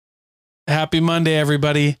Happy Monday,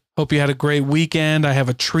 everybody. Hope you had a great weekend. I have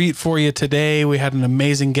a treat for you today. We had an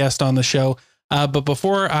amazing guest on the show. But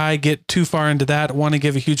before I get too far into that, I want to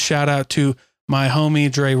give a huge shout out to my homie,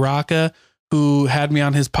 Dre Rocca, who had me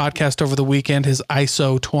on his podcast over the weekend, his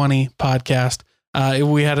ISO 20 podcast.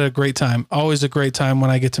 We had a great time. Always a great time when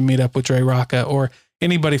I get to meet up with Dre Rocca or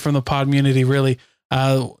anybody from the pod community, really.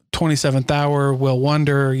 27th Hour, Will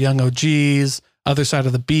Wonder, Young OGs, Other Side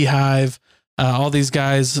of the Beehive, all these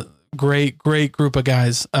guys, great group of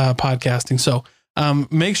guys podcasting. So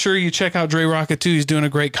make sure you check out Dre Rocca too. He's doing a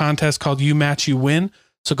great contest called You Match, You Win.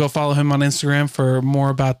 So go follow him on Instagram for more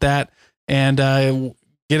about that and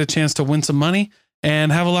get a chance to win some money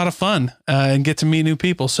and have a lot of fun and get to meet new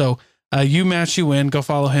people. So You Match, You Win. Go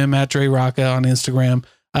follow him at Dre Rocca on Instagram.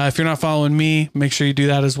 If you're not following me, make sure you do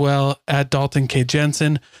that as well at Dalton K.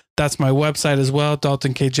 Jensen. That's my website as well,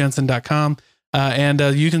 daltonkjensen.com. And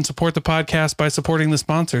you can support the podcast by supporting the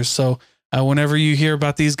sponsors. So whenever you hear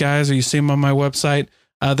about these guys or you see them on my website,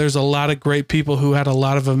 there's a lot of great people who had a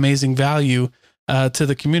lot of amazing value to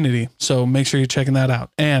the community. So make sure you're checking that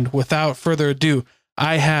out. And without further ado,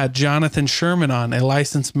 I had Jonathan Sherman on, a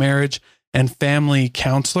licensed marriage and family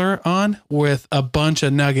counselor, on with a bunch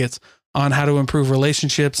of nuggets on how to improve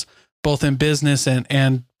relationships, both in business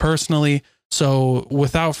and personally. So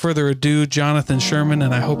without further ado, Jonathan Sherman,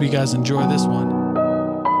 and I hope you guys enjoy this one.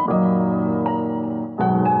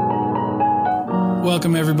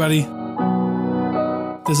 Welcome, everybody.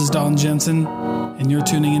 This is Dalton Jensen, and you're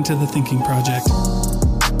tuning into The Thinking Project.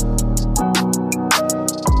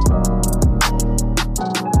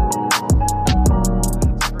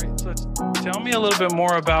 That's great. So tell me a little bit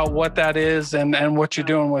more about what that is and what you're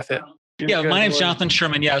doing with it. My name's Jonathan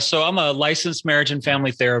Sherman. So I'm a licensed marriage and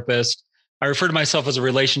family therapist. I refer to myself as a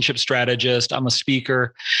relationship strategist. I'm a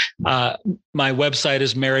speaker. My website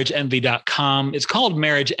is marriageenvy.com. It's called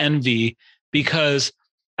Marriage Envy because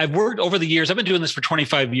I've worked over the years. I've been doing this for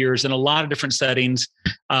 25 years in a lot of different settings,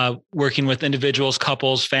 working with individuals,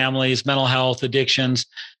 couples, families, mental health, addictions,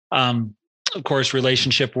 of course,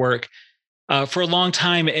 relationship work for a long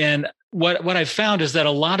time. And what I've found is that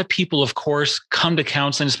a lot of people, of course, come to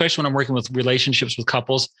counseling, especially when I'm working with relationships with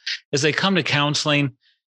couples, is they come to counseling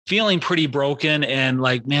feeling pretty broken and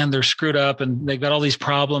like, man, they're screwed up and they've got all these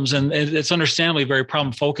problems, and it's understandably very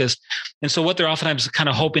problem focused. And so what they're oftentimes kind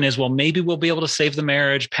of hoping is, well, maybe we'll be able to save the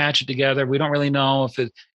marriage, patch it together. We don't really know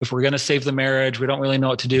if we're going to save the marriage. We don't really know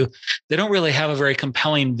what to do. They don't really have a very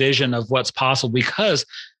compelling vision of what's possible because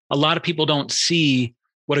a lot of people don't see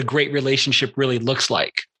what a great relationship really looks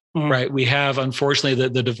like. Mm-hmm. Right. We have, unfortunately,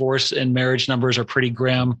 the divorce and marriage numbers are pretty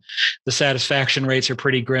grim. The satisfaction rates are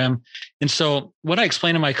pretty grim. And so what I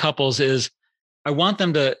explain to my couples is I want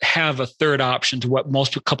them to have a third option to what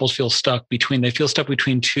most couples feel stuck between. They feel stuck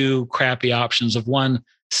between two crappy options of one,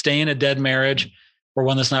 stay in a dead marriage or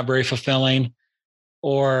one that's not very fulfilling,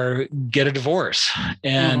 or get a divorce.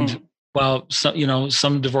 And while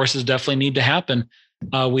some divorces definitely need to happen,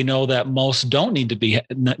 we know that most don't need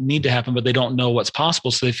to happen, but they don't know what's possible.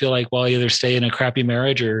 So they feel like, well, either stay in a crappy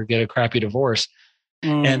marriage or get a crappy divorce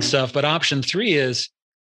and stuff. But option 3 is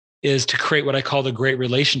to create what I call the great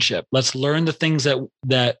relationship. Let's learn the things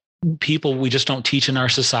that people we just don't teach in our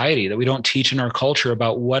society, that we don't teach in our culture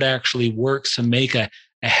about what actually works to make a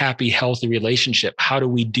happy, healthy relationship. How do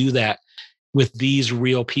we do that with these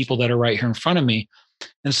real people that are right here in front of me?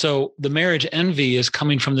 And so the marriage envy is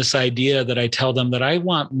coming from this idea that I tell them that I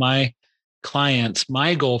want my clients,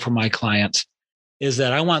 my goal for my clients is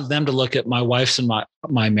that I want them to look at my wife's and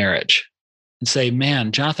my marriage and say,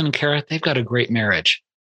 man, Jonathan and Kara, they've got a great marriage,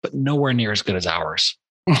 but nowhere near as good as ours.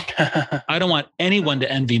 I don't want anyone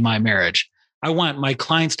to envy my marriage. I want my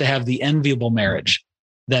clients to have the enviable marriage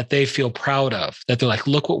that they feel proud of, that they're like,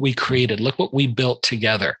 look what we created. Look what we built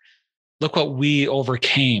together. Look what we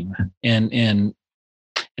overcame and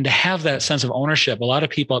to have that sense of ownership. A lot of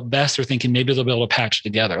people at best are thinking maybe they'll be able to patch it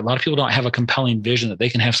together. A lot of people don't have a compelling vision that they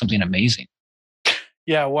can have something amazing.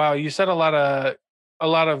 Yeah. Wow. You said a lot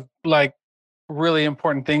of like really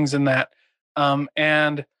important things in that.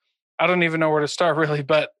 And I don't even know where to start really,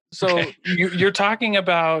 but so you're talking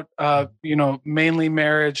about, mainly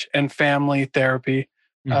marriage and family therapy,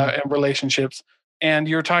 and relationships, and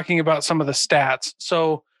you're talking about some of the stats.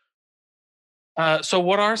 So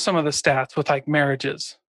what are some of the stats with like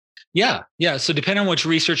marriages? Yeah. So depending on which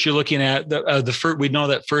research you're looking at, we know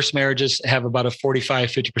that first marriages have about a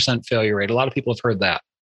 50% failure rate. A lot of people have heard that.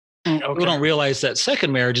 Okay. People don't realize that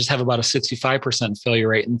second marriages have about a 65% failure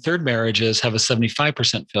rate, and third marriages have a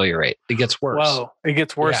 75% failure rate. It gets worse. Wow, it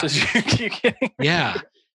gets worse as you keep getting. Yeah.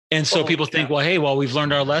 And so people think, well, hey, we've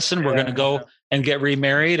learned our lesson. We're going to go and get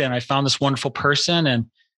remarried. And I found this wonderful person. And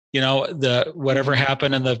whatever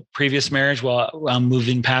happened in the previous marriage, well, I'm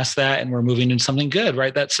moving past that and we're moving into something good,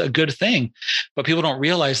 right? That's a good thing. But people don't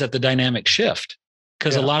realize that the dynamic shift,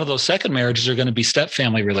 because a lot of those second marriages are going to be step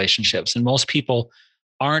family relationships. And most people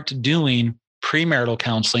aren't doing premarital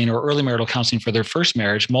counseling or early marital counseling for their first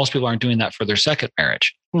marriage. Most people aren't doing that for their second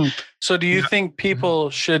marriage. So do you think people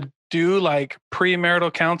should do like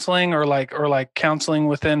premarital counseling or like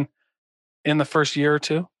counseling in the first year or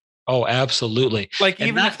two? Oh, absolutely. Like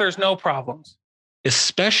even if there's no problems.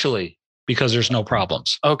 Especially because there's no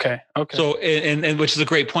problems. Okay. So, and which is a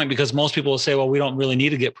great point, because most people will say, well, we don't really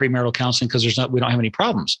need to get premarital counseling because we don't have any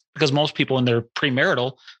problems, because most people in their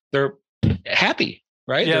premarital, they're happy,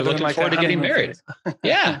 right? Yeah, they're looking forward to getting married.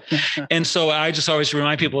 Yeah. And so I just always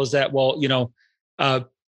remind people is that, well,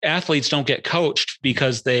 athletes don't get coached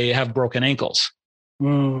because they have broken ankles.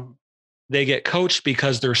 They get coached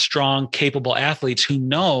because they're strong, capable athletes who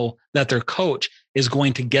know that their coach is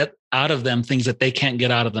going to get out of them things that they can't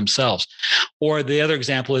get out of themselves. Or the other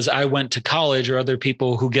example is I went to college, or other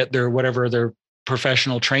people who get whatever their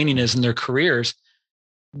professional training is in their careers.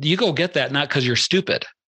 You go get that not because you're stupid.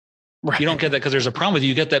 Right. You don't get that because there's a problem with you.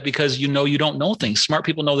 You get that because you don't know things. Smart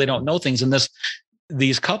people know they don't know things. And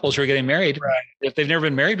these couples who are getting married, if they've never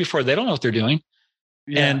been married before, they don't know what they're doing.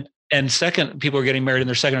 Yeah. And second, people are getting married in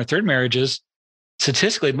their second or third marriages.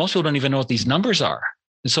 Statistically, most people don't even know what these numbers are.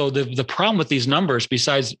 And so the problem with these numbers,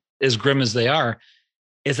 besides as grim as they are,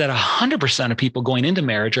 is that 100% of people going into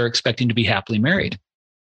marriage are expecting to be happily married.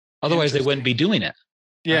 Otherwise, they wouldn't be doing it.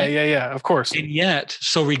 Yeah, right? Yeah, of course. And yet,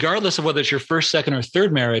 so regardless of whether it's your first, second, or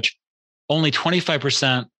third marriage, only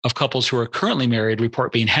 25% of couples who are currently married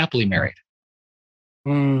report being happily married.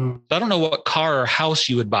 So I don't know what car or house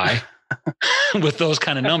you would buy with those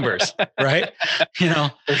kind of numbers, right?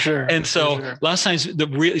 For sure. And so a lot of times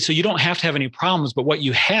so you don't have to have any problems, but what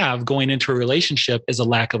you have going into a relationship is a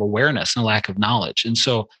lack of awareness and a lack of knowledge. And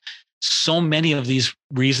so many of these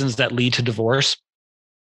reasons that lead to divorce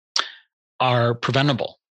are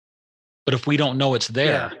preventable. But if we don't know it's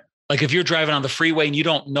there, like if you're driving on the freeway and you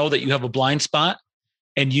don't know that you have a blind spot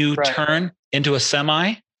and you turn into a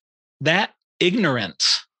semi, that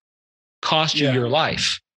ignorance cost you your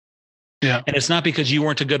life. Yeah. And it's not because you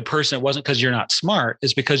weren't a good person. It wasn't because you're not smart.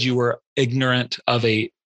 It's because you were ignorant of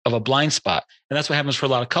a blind spot. And that's what happens for a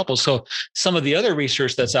lot of couples. So some of the other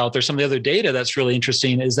research that's out there, some of the other data that's really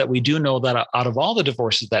interesting is that we do know that out of all the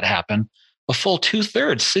divorces that happen, a full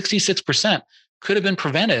 2/3, 66%, could have been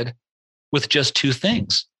prevented with just two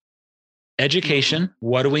things. Education.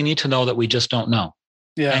 What do we need to know that we just don't know?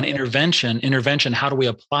 Yeah. And intervention. How do we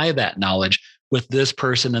apply that knowledge with this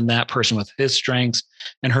person and that person, with his strengths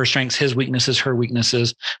and her strengths, his weaknesses, her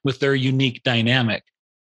weaknesses, with their unique dynamic?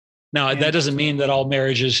 Now, that doesn't mean that all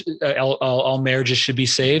marriages should be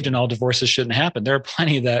saved and all divorces shouldn't happen. There are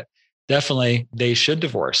plenty that definitely they should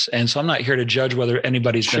divorce. And so I'm not here to judge whether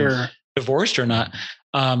anybody's been divorced or not.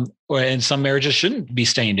 And some marriages shouldn't be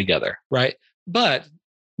staying together, right? But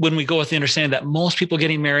when we go with the understanding that most people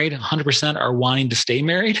getting married, 100% are wanting to stay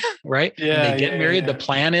married, right? Yeah, when they get married, the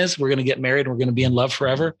plan is we're going to get married and we're going to be in love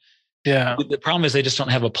forever. Yeah. The problem is they just don't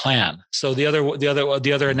have a plan. So the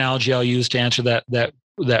other analogy I'll use to answer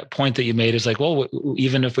that point that you made is like, well,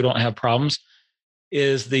 even if we don't have problems,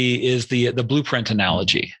 is the blueprint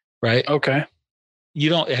analogy, right? Okay.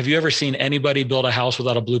 Have you ever seen anybody build a house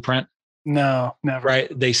without a blueprint? No, never.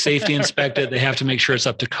 Right? They safety inspect it. They have to make sure it's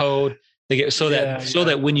up to code. They get so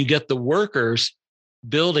that when you get the workers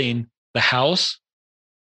building the house,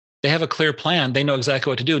 they have a clear plan. They know exactly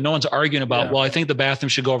what to do. No one's arguing about, well, I think the bathroom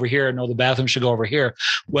should go over here. No, the bathroom should go over here.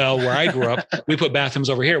 Well, where I grew up, we put bathrooms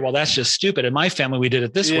over here. Well, that's just stupid. In my family, we did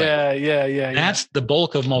it this way. Yeah. That's the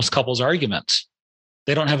bulk of most couples' arguments.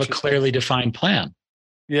 They don't have a clearly defined plan.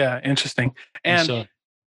 Yeah, interesting. And so,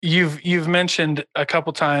 you've mentioned a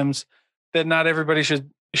couple times that not everybody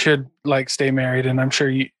should like stay married, and I'm sure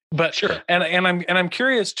you. But sure. And I'm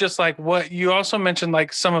curious, just like what you also mentioned,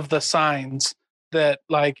 like some of the signs that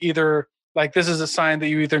like either like this is a sign that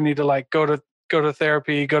you either need to like go to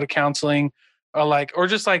therapy, go to counseling, or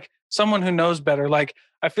just like someone who knows better. Like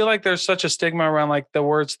I feel like there's such a stigma around like the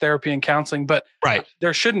words therapy and counseling, but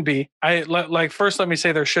there shouldn't be. First let me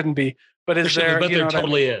say there shouldn't be, but is there? But there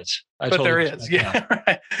totally is. But there is, yeah.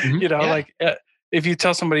 Right. Mm-hmm. If you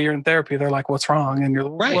tell somebody you're in therapy, they're like, what's wrong? And you're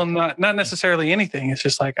like, well, not necessarily anything. It's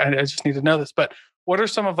just like, I just need to know this. But what are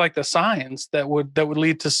some of like the signs that would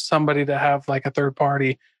lead to somebody to have like a third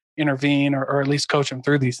party intervene or at least coach them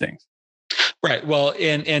through these things? Right. Well,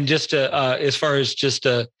 and just as far as just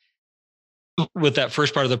with that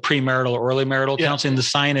first part of the premarital or early marital counseling, the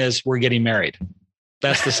sign is we're getting married.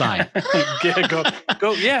 That's the sign.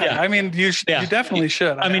 Go. Yeah. I mean, you definitely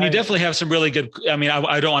should. I mean, you definitely have some really good,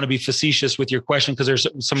 I don't want to be facetious with your question because there's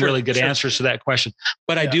some really good answers to that question,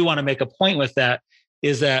 but I do want to make a point with that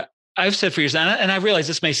is that I've said for years, and I realize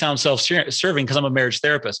this may sound self-serving because I'm a marriage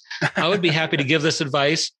therapist. I would be happy to give this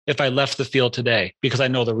advice if I left the field today because I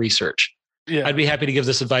know the research. Yeah. I'd be happy to give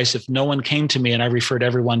this advice if no one came to me and I referred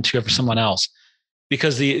everyone to someone else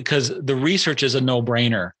because the research is a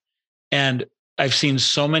no-brainer. And I've seen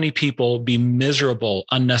so many people be miserable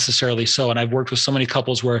unnecessarily so. And I've worked with so many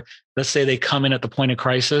couples where, let's say they come in at the point of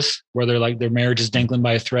crisis where they're like, their marriage is dangling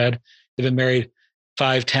by a thread. They've been married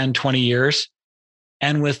 5, 10, 20 years.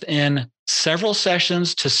 And within several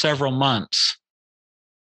sessions to several months,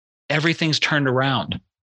 everything's turned around.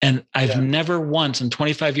 And I've never once in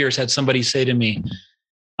 25 years had somebody say to me,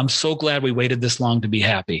 I'm so glad we waited this long to be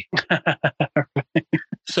happy.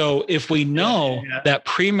 So if we know that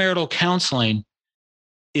premarital counseling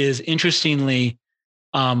is interestingly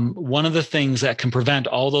one of the things that can prevent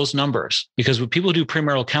all those numbers, because when people do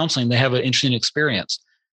premarital counseling, they have an interesting experience.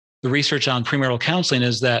 The research on premarital counseling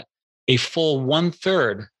is that a full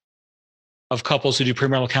 1/3 of couples who do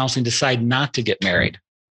premarital counseling decide not to get married.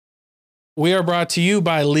 We are brought to you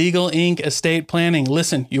by Legal Inc. Estate Planning.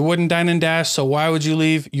 Listen, you wouldn't dine and dash, so why would you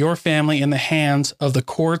leave your family in the hands of the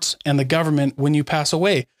courts and the government when you pass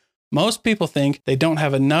away? Most people think they don't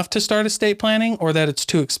have enough to start estate planning or that it's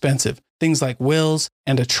too expensive. Things like wills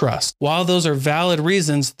and a trust. While those are valid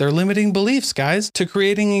reasons, they're limiting beliefs, guys, to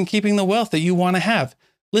creating and keeping the wealth that you want to have.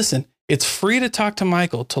 Listen, it's free to talk to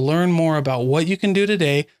Michael to learn more about what you can do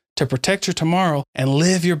today to protect your tomorrow and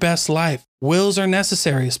live your best life. Wills are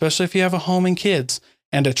necessary, especially if you have a home and kids.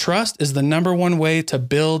 And a trust is the #1 way to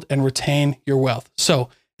build and retain your wealth. So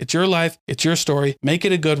it's your life. It's your story. Make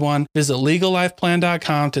it a good one. Visit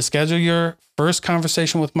LegalLifePlan.com to schedule your first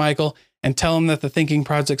conversation with Michael and tell him that the Thinking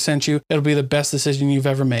Project sent you. It'll be the best decision you've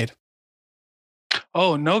ever made.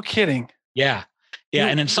 Oh, no kidding. Yeah. Yeah.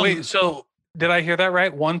 And in some, wait, so did I hear that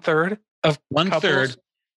right? 1/3 of one-third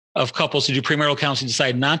of couples who do premarital counseling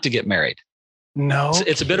decide not to get married. No,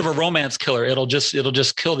 it's a bit of a romance killer. It'll just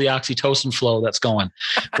kill the oxytocin flow that's going,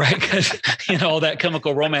 right? Because all that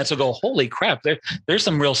chemical romance will go, holy crap, there's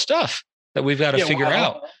some real stuff that we've got to figure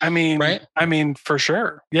out. I mean, right? I mean, for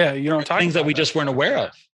sure. Yeah, you don't talk things that we just weren't aware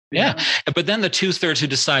of. Yeah. But then the 2/3 who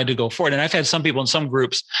decide to go forward, and I've had some people in some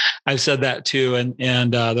groups, I've said that too,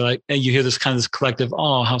 and they're like, hey, you hear this collective,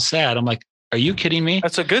 oh, how sad. I'm like, are you kidding me?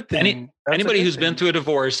 That's a good thing. Anybody who's been through a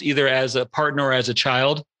divorce, either as a partner or as a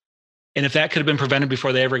child, and if that could have been prevented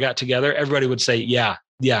before they ever got together, everybody would say, yeah,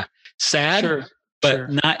 sad,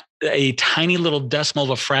 but not a tiny little decimal of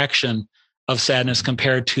a fraction of sadness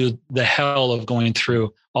compared to the hell of going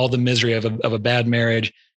through all the misery of a bad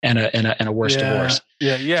marriage and a worse divorce.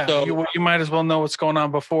 Yeah. So, you might as well know what's going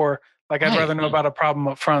on before. Like I'd rather know about a problem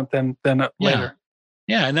up front than later.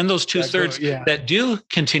 Yeah. And then those 2/3 that do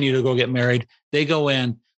continue to go get married, they go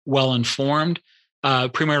in well-informed.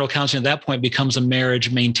 Premarital counseling at that point becomes a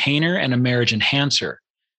marriage maintainer and a marriage enhancer.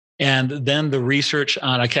 And then the research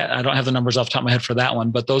on, I don't have the numbers off the top of my head for that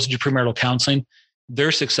one, but those who do premarital counseling,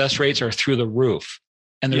 their success rates are through the roof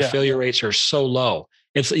and their failure rates are so low.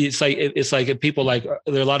 It's like people there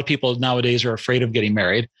are a lot of people nowadays are afraid of getting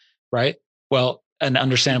married, right? Well, and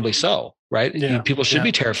understandably so, right? Yeah. People should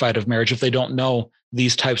be terrified of marriage if they don't know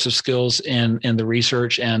these types of skills in the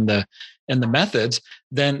research and the methods,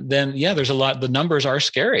 then there's a lot, the numbers are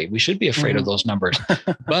scary. We should be afraid of those numbers,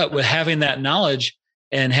 but with having that knowledge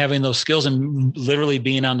and having those skills and literally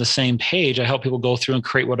being on the same page, I help people go through and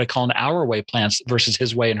create what I call an our way plan versus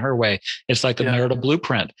his way and her way. It's like a marital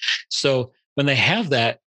blueprint. So when they have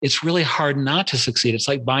that, it's really hard not to succeed. It's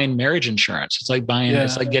like buying marriage insurance. It's like buying,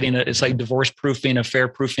 it's like it's like divorce proofing, affair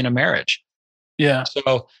proofing a marriage. Yeah.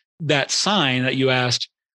 So that sign that you asked,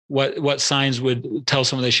 what signs would tell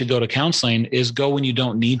someone they should go to counseling is go when you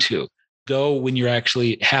don't need to. Go when you're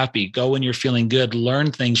actually happy. Go when you're feeling good.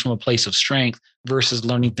 Learn things from a place of strength versus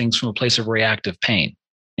learning things from a place of reactive pain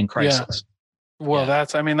and crisis. Yeah. Well,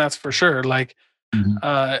 that's for sure. Like,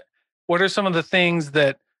 what are some of the things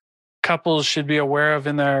that couples should be aware of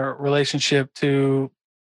in their relationship to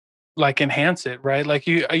like enhance it, right? Like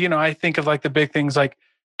I think of like the big things like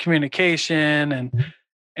communication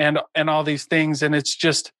and all these things. And it's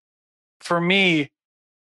just, for me,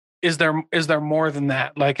 is there more than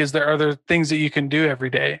that? Like, are there things that you can do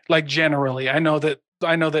every day? Like generally, I know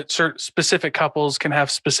that certain specific couples can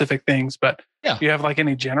have specific things, but do you have like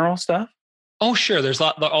any general stuff? Oh, sure. There's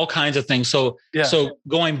all kinds of things. So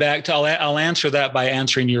going back to, I'll answer that by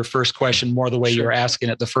answering your first question more the way you were asking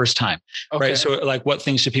it the first time, right? So like, what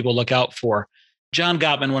things should people look out for? John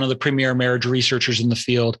Gottman, one of the premier marriage researchers in the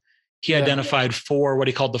field, he identified what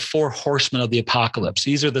he called the 4 horsemen of the apocalypse.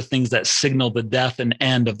 These are the things that signal the death and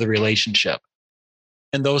end of the relationship.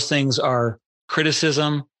 And those things are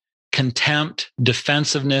criticism, contempt,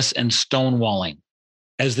 defensiveness, and stonewalling.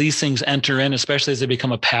 As these things enter in, especially as they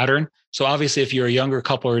become a pattern. So obviously, if you're a younger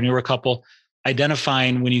couple or a newer couple,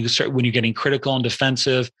 identifying when you're getting critical and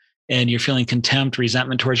defensive and you're feeling contempt,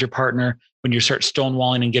 resentment towards your partner, when you start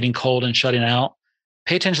stonewalling and getting cold and shutting out,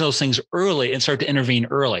 pay attention to those things early and start to intervene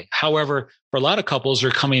early. However, for a lot of couples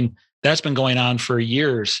that's been going on for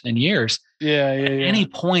years and years. Yeah. At any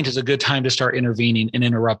point is a good time to start intervening and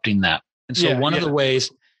interrupting that. And so one of the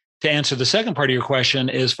ways to answer the second part of your question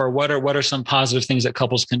is for what are some positive things that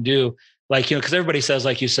couples can do? Like, because everybody says,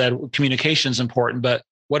 like you said, communication is important, but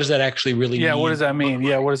what does that actually really mean? Yeah. What does that mean?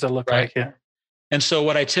 Yeah. What does that look like? Yeah. And so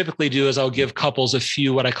what I typically do is I'll give couples a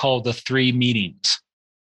few, what I call the 3 meetings,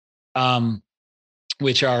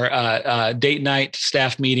 which are date night,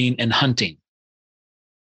 staff meeting, and hunting.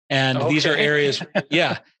 And these are areas,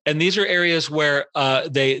 and these are areas where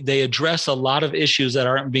they address a lot of issues that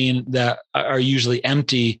are usually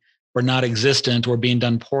empty or not existent or being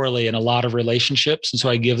done poorly in a lot of relationships. And so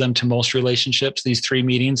I give them to most relationships, these 3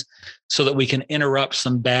 meetings, so that we can interrupt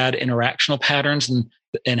some bad interactional patterns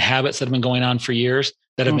and habits that have been going on for years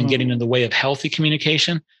that have been getting in the way of healthy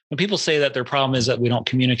communication. When people say that their problem is that we don't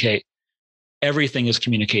communicate, everything is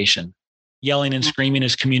communication. Yelling and screaming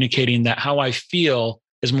is communicating that how I feel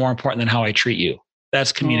is more important than how I treat you.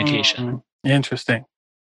 That's communication. Interesting.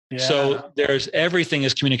 Yeah. So everything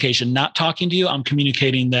is communication. Not talking to you, I'm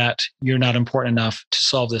communicating that you're not important enough to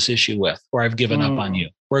solve this issue with, or I've given up on you.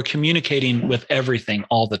 We're communicating with everything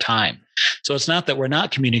all the time. So it's not that we're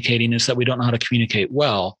not communicating, it's that we don't know how to communicate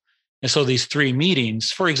well. And so these 3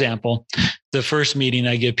 meetings, for example, the first meeting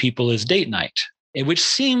I give people is date night, which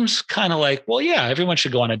seems kind of like, well, yeah, everyone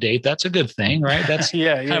should go on a date. That's a good thing, right? That's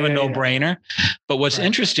kind of a no-brainer. But what's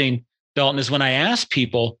interesting, Dalton, is when I ask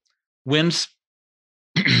people, when's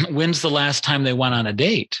the last time they went on a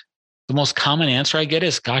date? The most common answer I get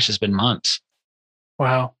is, gosh, it's been months.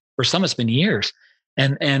 Wow. For some, it's been years.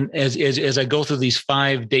 And as I go through these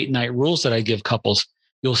 5 date night rules that I give couples,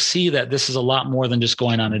 you'll see that this is a lot more than just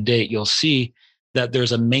going on a date. You'll see that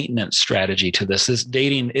there's a maintenance strategy to this. This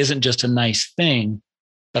dating isn't just a nice thing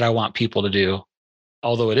that I want people to do,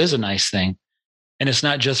 although it is a nice thing. And it's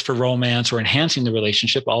not just for romance or enhancing the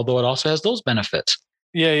relationship, although it also has those benefits.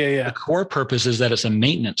 Yeah. The core purpose is that it's a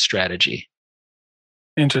maintenance strategy.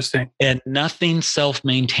 Interesting. And nothing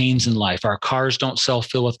self-maintains in life. Our cars don't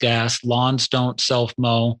self-fill with gas. Lawns don't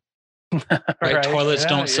self-mow. Right? Toilets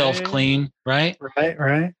don't self-clean. Right?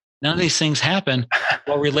 Right. None of these things happen.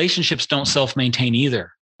 Well, relationships don't self-maintain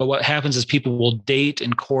either. But what happens is people will date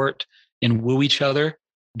and court and woo each other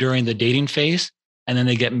during the dating phase, and then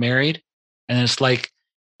they get married. And it's like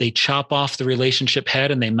they chop off the relationship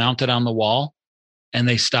head and they mount it on the wall, and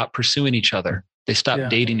they stop pursuing each other. They stop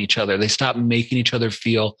dating each other. They stop making each other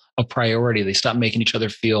feel a priority. They stop making each other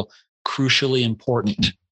feel crucially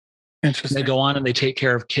important. Interesting. They go on and they take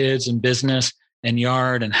care of kids and business and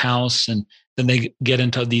yard and house. And then they get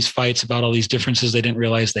into these fights about all these differences they didn't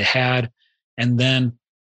realize they had. And then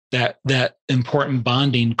that important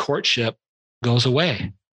bonding courtship goes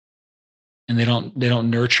away. And they don't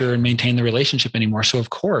nurture and maintain the relationship anymore. So of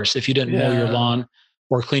course, if you didn't mow your lawn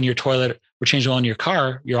or clean your toilet or change the oil in your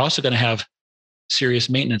car, you're also going to have serious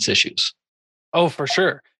maintenance issues. Oh, for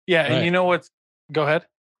sure. Yeah. Right. And you know what? Go ahead.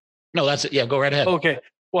 No, that's it. Yeah, go right ahead. Okay.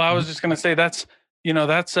 Well, I was just going to say that's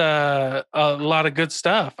a lot of good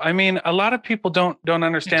stuff. I mean, a lot of people don't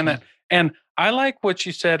understand that. And I like what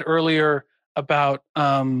you said earlier about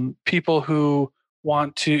people who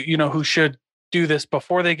want to, who should do this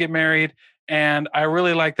before they get married. And I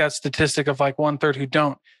really like that statistic of like 1/3 who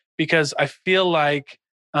don't, because I feel like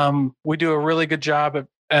we do a really good job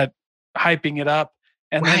at hyping it up,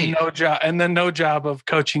 and then no job of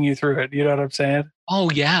coaching you through it. You know what I'm saying? Oh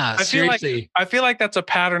yeah, seriously. I feel like that's a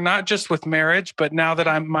pattern, not just with marriage, but now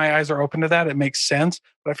that my eyes are open to that, it makes sense.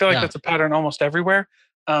 But I feel like that's a pattern almost everywhere.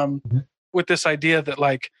 With this idea that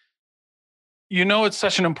like, it's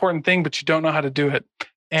such an important thing, but you don't know how to do it.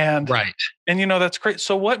 And that's great.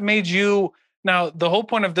 So what made you, now the whole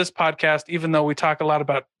point of this podcast, even though we talk a lot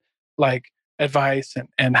about like advice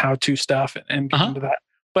and how to stuff and get into that,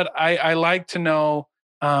 but I like to know,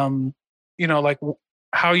 like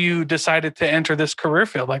how you decided to enter this career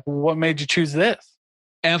field. Like what made you choose this?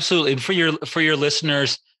 Absolutely. For your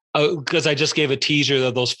listeners, because I just gave a teaser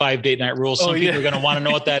of those 5 date night rules. Some people are going to want to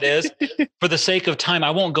know what that is. For the sake of time,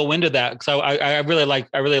 I won't go into that because I really like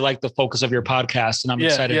the focus of your podcast, and I'm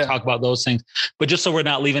excited to talk about those things. But just so we're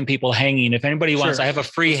not leaving people hanging, if anybody wants, I have a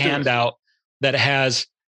free handout that has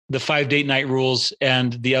the 5 date night rules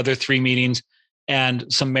and the other 3 meetings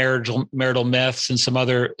and some marital myths and some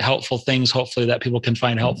other helpful things, hopefully, that people can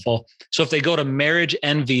find helpful. So if they go to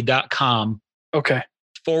marriageenvy.com. Okay.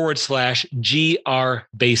 /GR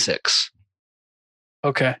basics.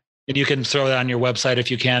 Okay. And you can throw that on your website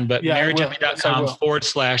if you can, but marriageenvy.com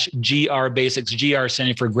 /GR basics. GR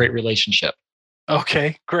standing for great relationship.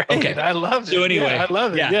 Okay, great. Okay. I love it. So anyway, I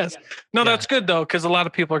love it. Yeah. Yes. No, that's good though, because a lot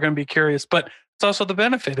of people are going to be curious, but it's also the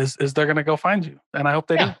benefit is they're going to go find you. And I hope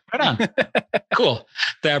they do. Right on. Cool.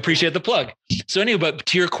 I appreciate the plug. So anyway, but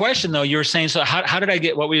to your question though, you were saying, so how did I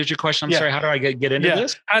get, what was your question? I'm sorry. How do I get into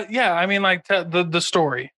this? I mean, like the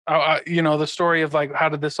story, the story of like, how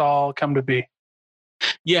did this all come to be?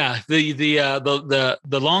 Yeah. The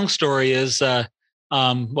long story is,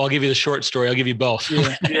 I'll give you the short story. I'll give you both.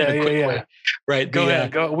 Yeah. Right. Go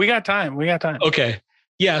ahead. Go. We got time. Okay.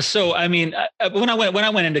 Yeah. So, I mean, when I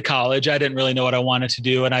went into college, I didn't really know what I wanted to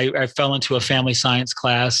do. And I fell into a family science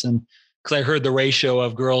class, and because I heard the ratio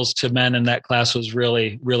of girls to men in that class was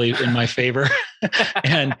really, really in my favor.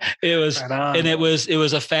 And it was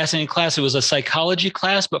a fascinating class. It was a psychology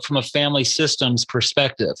class, but from a family systems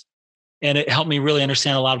perspective. And it helped me really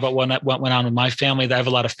understand a lot about what went on in my family. I have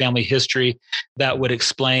a lot of family history that would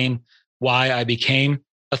explain why I became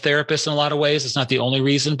a therapist in a lot of ways. It's not the only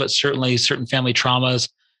reason, but certainly certain family traumas,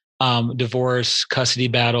 divorce, custody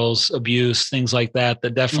battles, abuse, things like that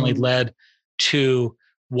definitely led to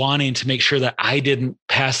wanting to make sure that I didn't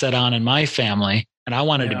pass that on in my family. And I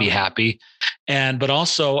wanted to be happy. But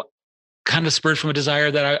also kind of spurred from a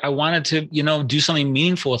desire that I wanted to, do something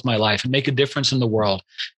meaningful with my life and make a difference in the world.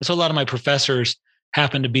 And so a lot of my professors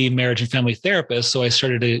happened to be marriage and family therapists. So I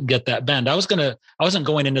started to get that bend. I wasn't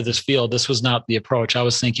going into this field. This was not the approach. I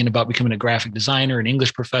was thinking about becoming a graphic designer, an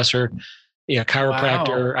English professor,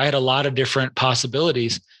 chiropractor. Wow. I had a lot of different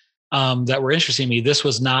possibilities that were interesting to me. This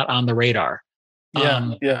was not on the radar.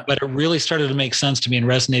 But it really started to make sense to me and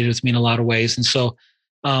resonated with me in a lot of ways. And so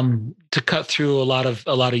to cut through a lot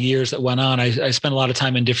of years that went on, I spent a lot of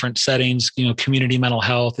time in different settings, community mental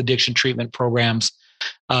health, addiction treatment programs,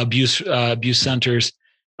 abuse centers,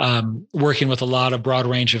 working with a lot of broad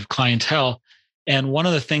range of clientele. And one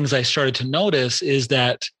of the things I started to notice is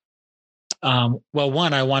that,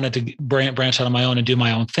 one, I wanted to branch out on my own and do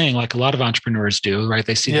my own thing, like a lot of entrepreneurs do, right?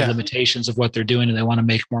 They see the limitations of what they're doing and they want to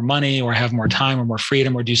make more money or have more time or more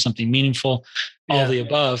freedom or do something meaningful, all the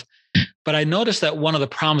above. But I noticed that one of the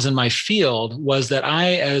problems in my field was that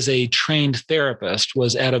I, as a trained therapist,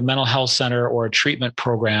 was at a mental health center or a treatment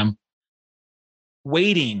program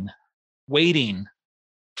waiting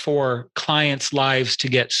for clients' lives to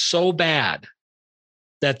get so bad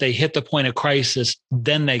that they hit the point of crisis,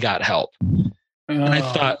 then they got help. And I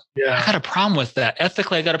thought, I got a problem with that.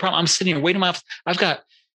 Ethically, I got a problem. I'm sitting here waiting. I've got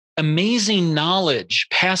amazing knowledge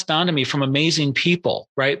passed on to me from amazing people,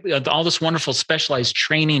 right? All this wonderful specialized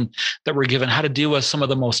training that we're given, how to deal with some of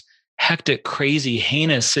the most hectic, crazy,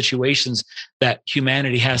 heinous situations that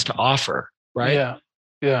humanity has to offer, right?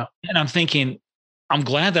 Yeah. And I'm thinking, I'm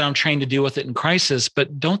glad that I'm trained to deal with it in crisis,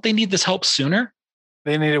 but don't they need this help sooner?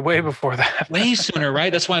 They need it way before that. Way sooner,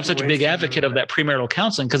 right? That's why I'm such a big advocate of that premarital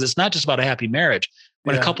counseling, because it's not just about a happy marriage.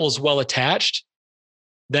 When a couple is well attached,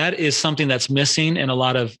 that is something that's missing in a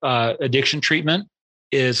lot of addiction treatment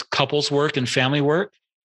is couples work and family work.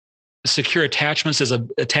 Secure attachments is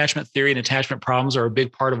attachment theory and attachment problems are a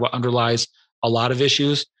big part of what underlies a lot of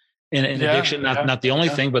issues in addiction. Not the only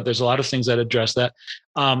thing, but there's a lot of things that address that.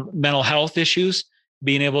 Mental health issues,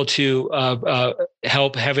 being able to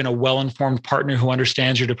help having a well-informed partner who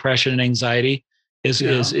understands your depression and anxiety is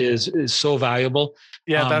so valuable.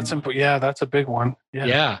 Yeah, that's important. Yeah, that's a big one.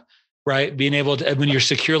 Yeah. Right. Being able to, when you're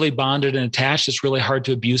securely bonded and attached, it's really hard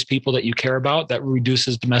to abuse people that you care about. That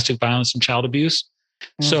reduces domestic violence and child abuse.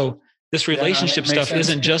 So this relationship stuff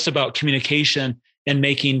isn't just about communication and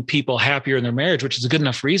making people happier in their marriage, which is a good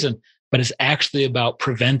enough reason, but it's actually about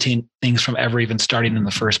preventing things from ever even starting in the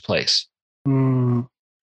first place. And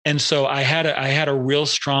so I had a real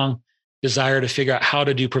strong desire to figure out how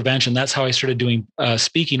to do prevention. That's how I started doing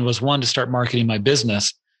speaking, was one, to start marketing my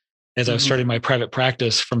business as I was starting my private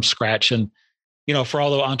practice from scratch. And, for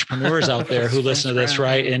all the entrepreneurs out there who listen to this,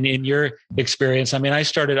 right? And in your experience, I mean, I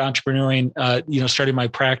started entrepreneuring, starting my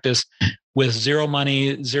practice with zero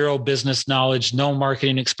money, zero business knowledge, no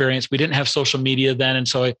marketing experience. We didn't have social media then. And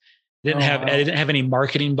so I didn't have any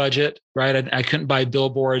marketing budget, right? I couldn't buy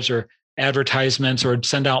billboards or advertisements or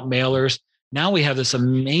send out mailers. Now we have this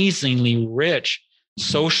amazingly rich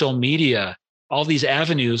social media, all these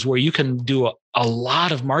avenues where you can do a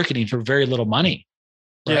lot of marketing for very little money.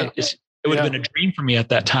 Right? Yeah. It would have been a dream for me at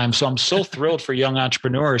that time. So I'm so thrilled for young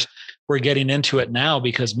entrepreneurs who are getting into it now,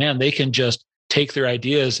 because man, they can just take their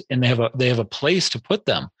ideas and they have a place to put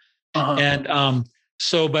them. And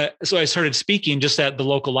so I started speaking just at the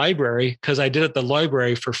local library, because I did it at the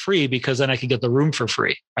library for free, because then I could get the room for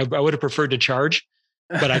free. I would have preferred to charge,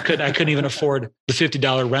 but I couldn't even afford the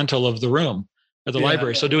 $50 rental of the room at the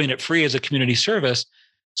library. So doing it free as a community service.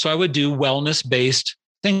 So I would do wellness-based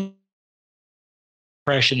things,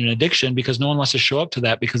 depression and addiction, because no one wants to show up to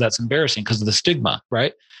that, because that's embarrassing because of the stigma,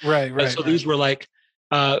 right? Right. So these were like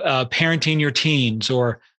parenting your teens,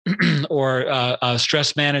 or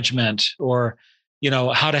stress management, or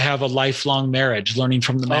how to have a lifelong marriage, learning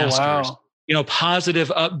from the masters. Wow. Positive,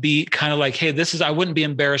 upbeat, kind of like, hey, I wouldn't be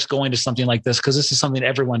embarrassed going to something like this, because this is something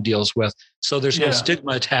everyone deals with. So there's no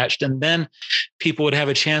stigma attached. And then people would have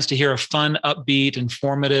a chance to hear a fun, upbeat,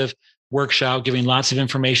 informative workshop, giving lots of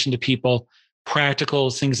information to people,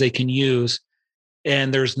 practical things they can use.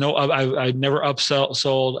 And there's no, I never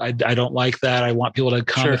upsold. I don't like that. I want people to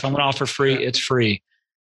come. Sure. If I'm going to offer free, it's free.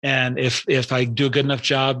 And if I do a good enough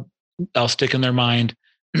job, I'll stick in their mind,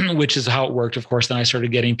 which is how it worked. Of course, then I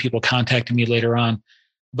started getting people contacting me later on.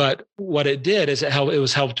 But what it did is it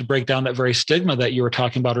was helped to break down that very stigma that you were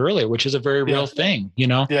talking about earlier, which is a very real thing,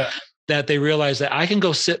 that they realize that I can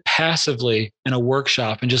go sit passively in a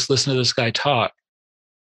workshop and just listen to this guy talk.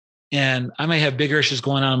 And I may have bigger issues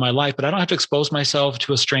going on in my life, but I don't have to expose myself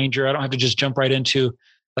to a stranger. I don't have to just jump right into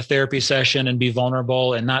a therapy session and be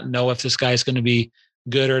vulnerable and not know if this guy's going to be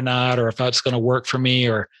good or not, or if it's going to work for me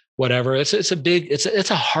or whatever. It's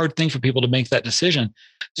a hard thing for people to make that decision.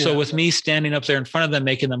 So with me standing up there in front of them,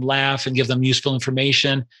 making them laugh and give them useful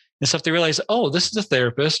information and stuff, they realize, oh, this is a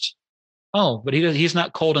therapist. Oh, but he's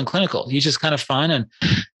not cold and clinical. He's just kind of fun and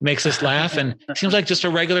makes us laugh. And seems like just a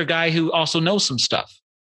regular guy who also knows some stuff.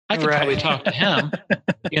 I could probably talk to him,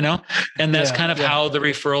 and that's kind of how the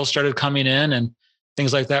referrals started coming in and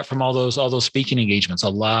things like that from all those speaking engagements, a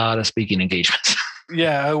lot of speaking engagements.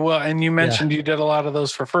 Yeah. Well, and you mentioned you did a lot of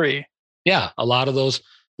those for free. Yeah. A lot of those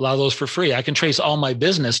for free. I can trace all my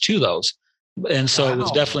business to those. And so it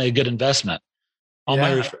was definitely a good investment.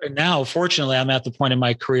 Now, fortunately, I'm at the point in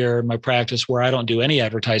my career, my practice, where I don't do any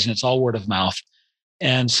advertising. It's all word of mouth.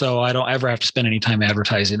 And so I don't ever have to spend any time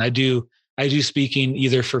advertising. I do speaking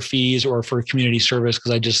either for fees or for community service,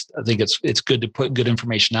 because I think it's good to put good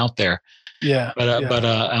information out there. Yeah. But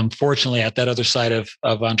unfortunately, at that other side of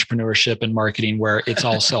entrepreneurship and marketing, where it's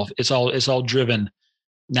all driven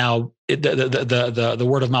now, the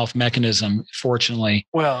word of mouth mechanism, fortunately,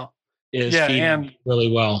 is feeding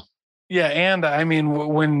really well. Yeah, and I mean,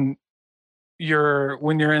 when you're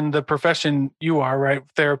in the profession you are, right,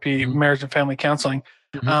 therapy, marriage and family counseling,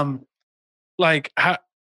 like how.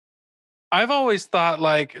 I've always thought,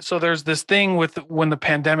 like, so there's this thing with when the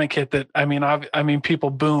pandemic hit that, I mean, people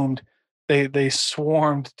boomed. They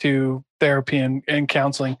swarmed to therapy and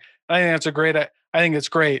counseling. I think that's I think it's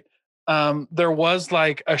great. There was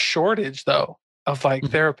like a shortage though of like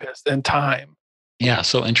therapists and time. Yeah.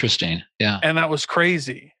 So interesting. Yeah. And that was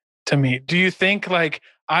crazy to me. Do you think like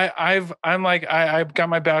I've got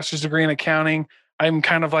my bachelor's degree in accounting. I'm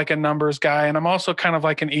kind of like a numbers guy, and I'm also kind of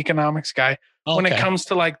like an economics guy when it comes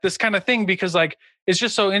to like this kind of thing, because like, it's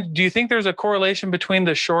just do you think there's a correlation between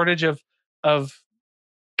the shortage of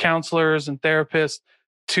counselors and therapists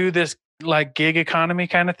to this like gig economy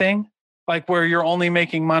kind of thing, like where you're only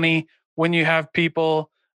making money when you have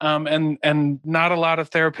people, and not a lot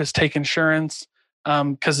of therapists take insurance,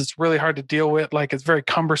 because it's really hard to deal with. Like it's very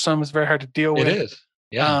cumbersome. It's very hard to deal with. It is.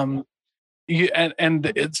 Yeah. And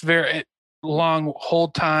it's very long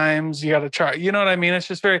hold times. You got to try, you know what I mean? It's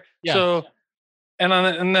just very, so, and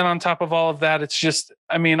then on top of all of that, it's just,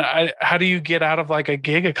 I mean, how do you get out of like a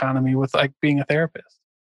gig economy with like being a therapist?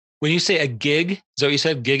 When you say a gig, is that what you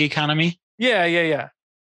said? Gig economy? Yeah.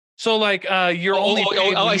 So like, you're only.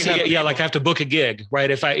 I see. Yeah. Like I have to book a gig, right?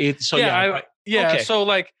 Okay. So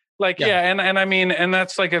like, And I mean, and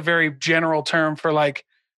that's like a very general term for like,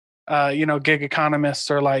 gig economists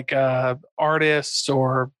or like, artists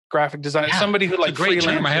or graphic design, somebody who like a great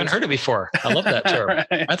term. I haven't heard it before. I love that term.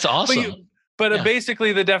 Right. That's awesome. But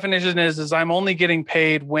basically the definition is I'm only getting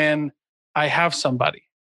paid when I have somebody.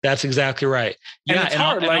 That's exactly right. And it's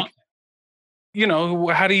hard. How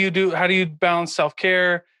do you balance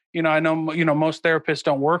self-care? I know, most therapists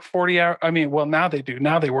don't work 40 hours. I mean, well, now they do.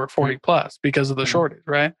 Now they work 40 plus because of the shortage,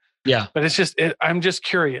 right? Yeah. But it's just, I'm just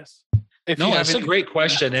curious. That's a great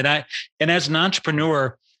question. And as an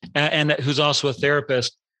entrepreneur, and who's also a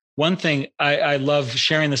therapist. One thing I love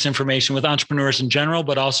sharing this information with entrepreneurs in general,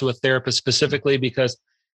 but also with therapists specifically, because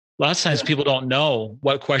lots of times people don't know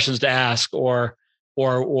what questions to ask or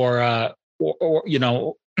you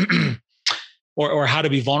know, or how to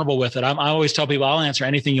be vulnerable with it. I always tell people I'll answer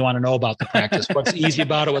anything you want to know about the practice. What's easy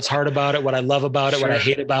about it, what's hard about it, what I love about it, what I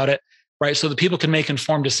hate about it, right? So that people can make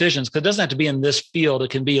informed decisions, because it doesn't have to be in this field. It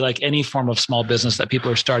can be like any form of small business that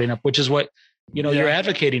people are starting up, which is what, you know, you're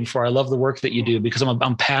advocating for. I love the work that you do, because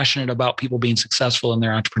I'm passionate about people being successful in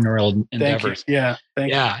their entrepreneurial endeavors.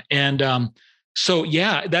 Thank you. And so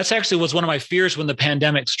that's actually was one of my fears when the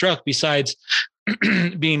pandemic struck, besides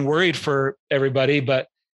being worried for everybody, but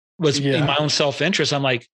was in my own self-interest. I'm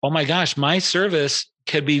like, oh my gosh, my service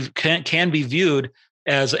can be viewed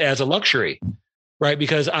as a luxury, right?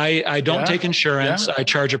 Because I don't take insurance. I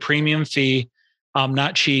charge a premium fee.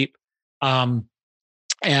 Not cheap. And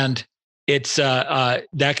it's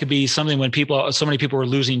that could be something when so many people are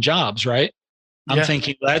losing jobs, right? I'm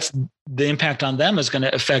thinking that's the impact on them is going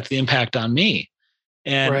to affect the impact on me.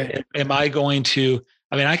 And am I going to,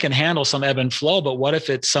 I mean, I can handle some ebb and flow, but what if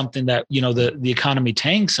it's something that, you know, the economy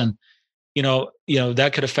tanks and, you know,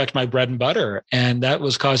 that could affect my bread and butter. And that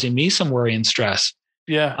was causing me some worry and stress.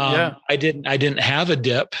 I didn't have a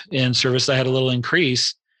dip in service. I had a little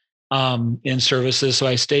increase in services. So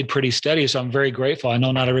I stayed pretty steady. So I'm very grateful. I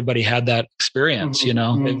know not everybody had that experience, you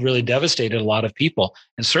know, it really devastated a lot of people,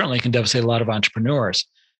 and certainly can devastate a lot of entrepreneurs.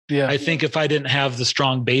 I think if I didn't have the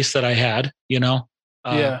strong base that I had, you know,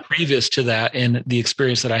 previous to that, and the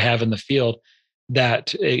experience that I have in the field,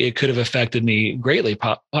 that it could have affected me greatly,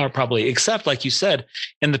 probably, except like you said,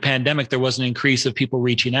 in the pandemic, there was an increase of people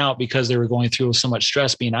reaching out because they were going through so much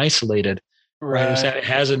stress, being isolated, right? So it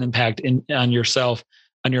has an impact on yourself,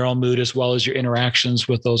 on your own mood, as well as your interactions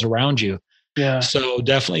with those around you. So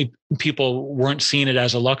definitely people weren't seeing it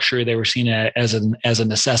as a luxury. They were seeing it as a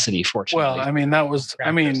necessity, fortunately. Well, I mean, that was,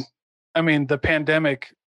 I mean, the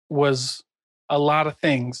pandemic was a lot of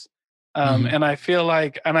things. And I feel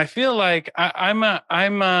like I'm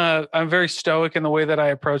very stoic in the way that I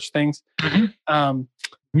approach things. And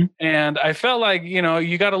I felt like, you know,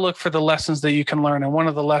 you got to look for the lessons that you can learn. And one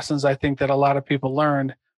of the lessons I think that a lot of people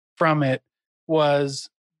learned from it was,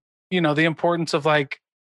 you know, the importance of, like,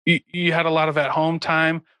 you had a lot of at home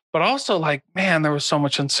time, but also, like, man, there was so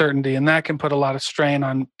much uncertainty, and that can put a lot of strain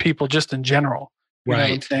on people just in general. You know what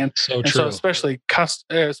I'm saying? So true. So especially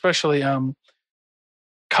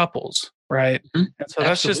couples, right? And so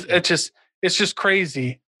that's it's just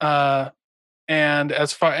crazy. And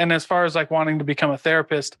as far as like wanting to become a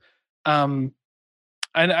therapist, I mean,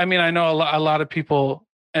 I know a lot of people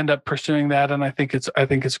end up pursuing that, and I think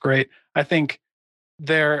it's great. I think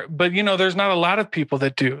but you know, there's not a lot of people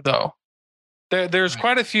that do, though. There's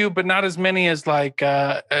quite a few, but not as many as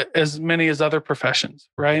other professions,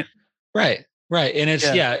 right? Right. And it's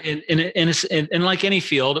and it's in like any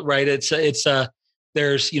field, right? It's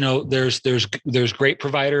there's, you know, there's great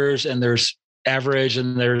providers, and there's average,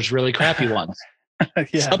 and there's really crappy ones.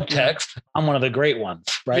 Subtext, I'm one of the great ones,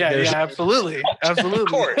 right? Absolutely. Of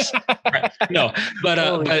course. Right. No,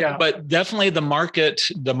 but definitely the market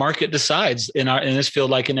decides in this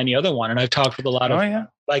field, like in any other one. And I've talked with a lot of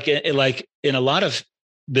like in a lot of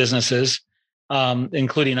businesses,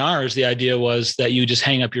 including ours. The idea was that you just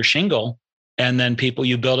hang up your shingle, and then people,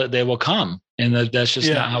 you build it, they will come. And that's just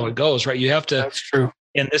not how it goes, right? You have to, that's true.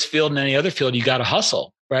 In this field and any other field, you got to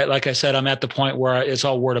hustle, right? Like I said, I'm at the point where it's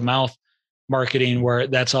all word of mouth marketing, where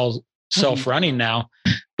that's all self-running now.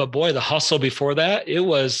 But boy, the hustle before that,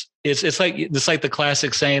 it's like the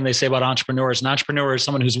classic saying they say about entrepreneurs. An entrepreneur is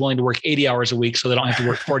someone who's willing to work 80 hours a week so they don't have to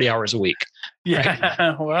work 40 hours a week.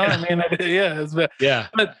 Right? Well, I mean,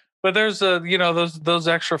 but there's those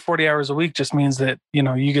extra 40 hours a week just means that, you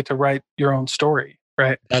know, you get to write your own story,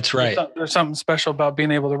 right? That's right. There's something special about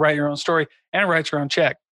being able to write your own story and write your own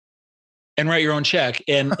check. And write your own check.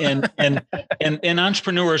 And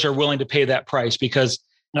entrepreneurs are willing to pay that price, because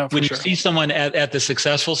when you see someone at the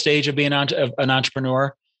successful stage of being an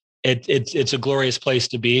entrepreneur, it's a glorious place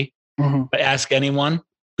to be. But ask anyone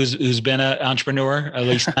who's been an entrepreneur, at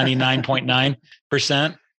least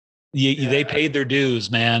 99.9%, they paid their dues,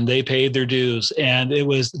 man. They paid their dues. And it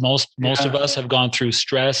was most of us have gone through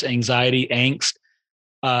stress, anxiety, angst,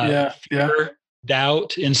 fear,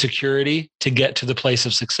 doubt, insecurity to get to the place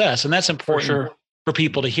of success. And that's important for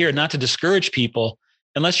people to hear, not to discourage people.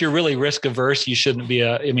 Unless you're really risk averse, you shouldn't be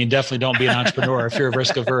definitely don't be an entrepreneur if you're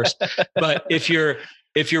risk averse. But if you're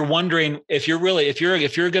wondering, if you're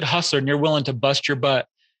a good hustler and you're willing to bust your butt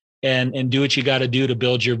and do what you got to do to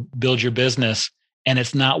build your business, and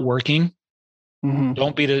it's not working, Mm-hmm.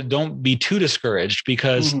 Don't be too discouraged,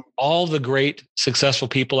 because Mm-hmm. all the great successful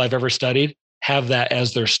people I've ever studied have that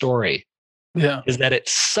as their story. Yeah. Is that it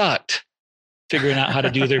sucked figuring out how to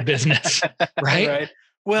do their business. Right. Right.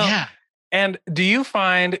 Well, Yeah. and do you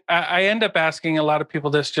find I end up asking a lot of people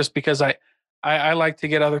this just because I like to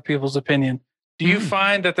get other people's opinion. Do you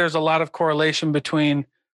find that there's a lot of correlation between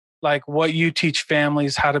like what you teach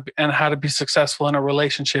families how to be successful in a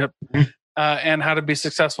relationship and how to be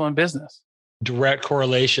successful in business? Direct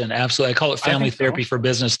correlation. Absolutely. I call it I family think so. therapy for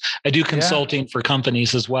business. I do consulting for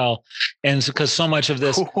companies as well. And because so much of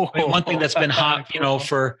this, I mean, one thing that's been hot,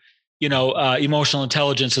 for, emotional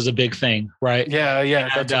intelligence is a big thing, right? Yeah.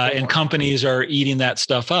 And companies are eating that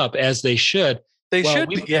stuff up, as they should. They should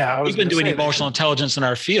be. Yeah. We've been doing emotional intelligence in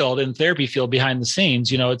our field, in therapy field, behind the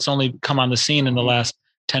scenes. It's only come on the scene in the last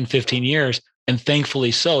 10, 15 years. And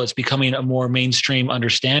thankfully so, it's becoming a more mainstream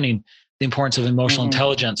understanding, the importance of emotional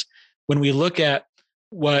intelligence. When we look at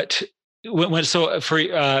for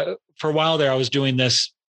a while there, I was doing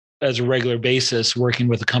this as a regular basis, working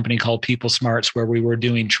with a company called People Smarts, where we were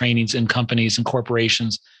doing trainings in companies and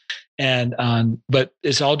corporations. And, but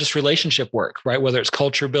it's all just relationship work, right? Whether it's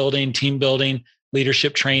culture building, team building,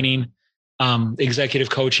 leadership training, executive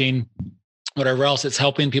coaching, whatever else, it's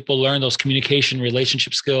helping people learn those communication,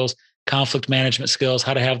 relationship skills, conflict management skills,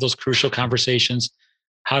 how to have those crucial conversations,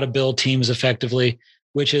 how to build teams effectively.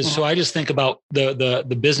 Which is, so I just think about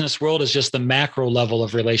the business world as just the macro level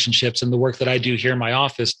of relationships, and the work that I do here in my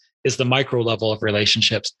office is the micro level of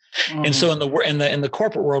relationships. And so in the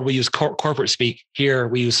corporate world, we use corporate speak. Here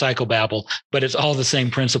we use psychobabble, but it's all the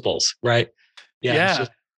same principles, right? Yeah.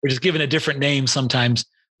 We're just given a different name sometimes,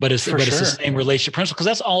 but it's the same relationship principle, because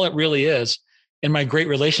that's all it really is. In my great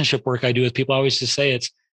relationship work I do with people, I always just say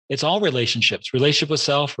it's all relationships: relationship with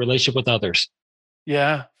self, relationship with others.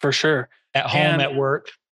 Yeah, for sure. At home, at work.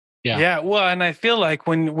 Yeah. Yeah. Well, and I feel like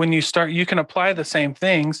when you start, you can apply the same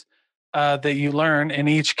things that you learn in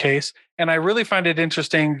each case. And I really find it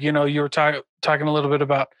interesting. You were talking a little bit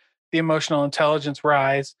about the emotional intelligence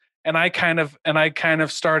rise, and I kind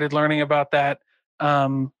of started learning about that.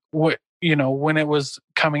 When it was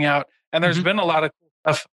coming out, and there's been a lot of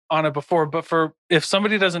stuff on it before. But if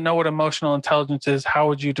somebody doesn't know what emotional intelligence is, how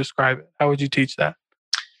would you describe it? How would you teach that?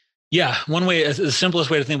 Yeah. One way, the simplest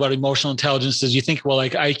way to think about emotional intelligence is you think, well,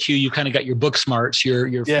 like IQ, you kind of got your book smarts,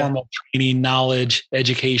 your formal training, knowledge,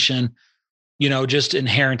 education, just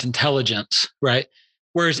inherent intelligence, right?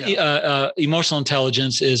 Whereas emotional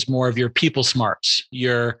intelligence is more of your people smarts,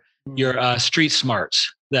 your street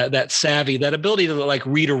smarts, that savvy, that ability to like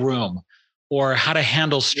read a room, or how to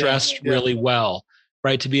handle stress really well,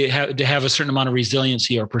 right? To have a certain amount of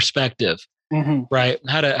resiliency or perspective. Right.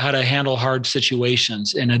 How to handle hard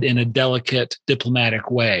situations in a delicate,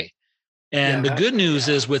 diplomatic way. And the good news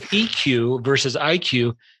is, with EQ versus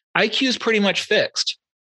IQ is pretty much fixed.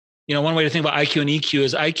 One way to think about IQ and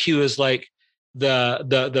EQ is like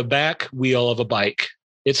the back wheel of a bike.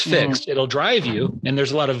 It's fixed. It'll drive you, and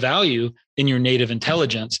there's a lot of value in your native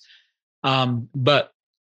intelligence. But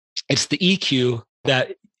it's the EQ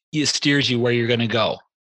that steers you where you're going to go.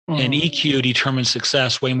 And EQ determines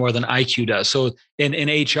success way more than IQ does. So in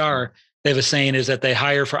HR, they have a saying is that they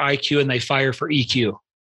hire for IQ and they fire for EQ.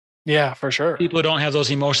 Yeah, for sure. People who don't have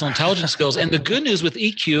those emotional intelligence skills. And the good news with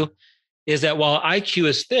EQ is that while IQ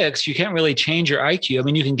is fixed, you can't really change your IQ. I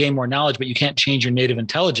mean, you can gain more knowledge, but you can't change your native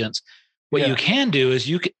intelligence. What you can do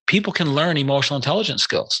is people can learn emotional intelligence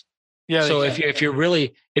skills. Yeah. So if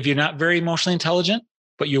you're not very emotionally intelligent,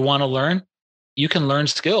 but you want to learn, you can learn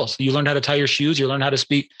skills. You learn how to tie your shoes. You learn how to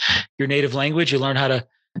speak your native language. You learn how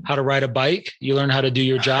to ride a bike. You learn how to do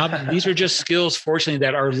your job. These are just skills, fortunately,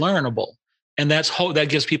 that are learnable. And that's hope. That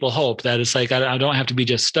gives people hope that it's like, I don't have to be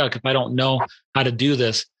just stuck. If I don't know how to do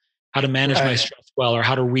this, how to manage my stress well, or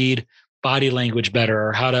how to read body language better,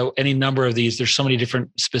 or any number of these, there's so many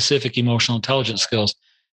different specific emotional intelligence skills.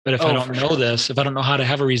 But if I don't know this, if I don't know how to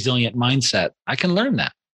have a resilient mindset, I can learn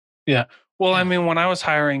that. Yeah. Well, I mean, when I was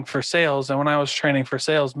hiring for sales and when I was training for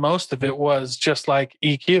sales, most of it was just like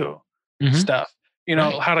EQ stuff,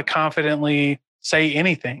 how to confidently say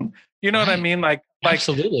anything, what I mean? Like,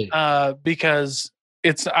 absolutely. Because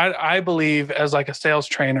I believe as like a sales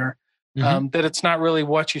trainer, that it's not really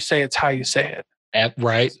what you say, it's how you say it.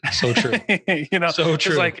 Right. So true. So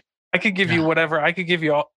true. Like I could give you whatever, I could give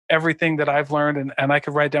you everything that I've learned and I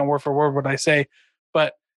could write down word for word what I say.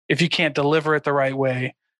 But if you can't deliver it the right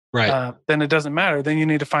way, then it doesn't matter. Then you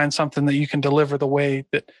need to find something that you can deliver the way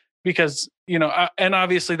that, because, and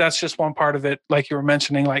obviously that's just one part of it. Like you were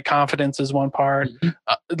mentioning, like confidence is one part,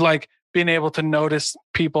 like being able to notice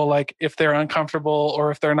people, like if they're uncomfortable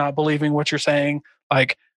or if they're not believing what you're saying,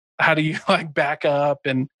 like how do you like back up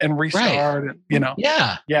and restart, and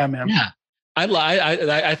Yeah. yeah, man. Yeah.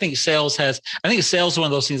 I think sales is one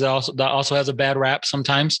of those things that also has a bad rap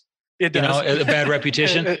sometimes. It does. A bad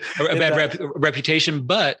reputation, reputation.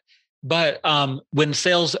 But when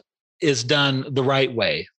sales is done the right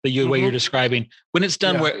way, the way you're describing, when it's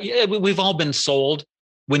done where we've all been sold,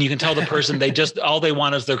 when you can tell the person all they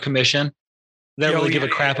want is their commission. They don't really give a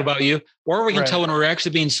crap about you. Or we can tell when we're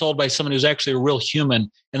actually being sold by someone who's actually a real human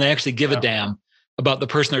and they actually give a damn about the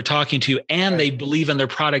person they're talking to, and they believe in their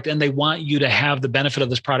product and they want you to have the benefit of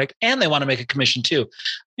this product, and they want to make a commission too.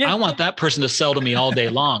 I want that person to sell to me all day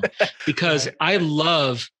long because I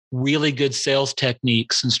love really good sales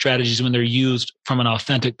techniques and strategies when they're used from an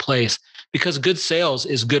authentic place, because good sales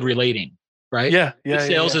is good relating, right? Good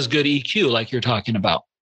sales is good EQ, like you're talking about.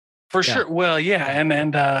 For sure. Well,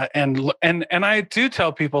 and I do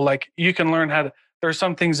tell people, like, you can learn how to. There's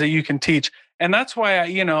some things that you can teach, and that's why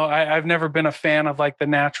I've never been a fan of like the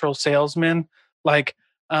natural salesman. Like,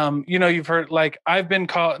 you've heard, like, I've been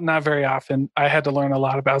called, not very often. I had to learn a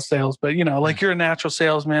lot about sales, but like, you're a natural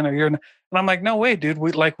salesman, or and I'm like, no way, dude.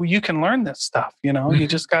 You can learn this stuff. You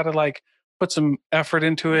just got to like put some effort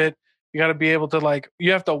into it. You got to be able to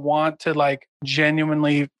you have to want to like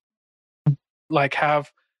genuinely like have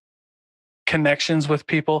connections with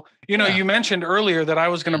people. You mentioned earlier that I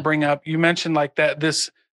was going to bring up, you mentioned like that this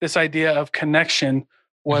idea of connection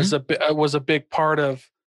was a big part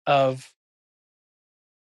of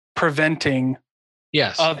preventing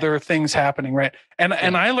other things happening, right? And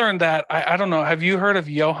I learned that, I don't know, have you heard of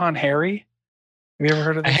Johann Hari? Have you ever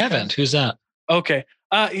heard of this? I haven't. Who's that? Okay.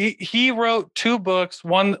 He wrote 2 books,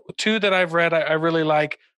 two that I've read I really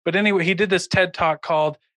like. But anyway, he did this TED Talk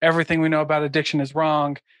called Everything We Know About Addiction is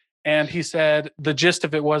Wrong. And he said the gist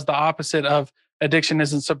of it was the opposite of addiction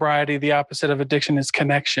isn't sobriety. The opposite of addiction is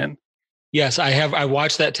connection. Yes, I have. I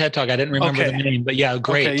watched that TED Talk. I didn't remember the name, but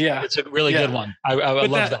great. Okay, it's a really good one. I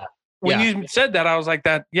love that. When you said that, I was like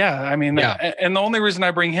that. Yeah, I mean, and the only reason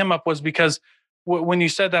I bring him up was because when you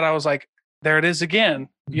said that, I was like, there it is again.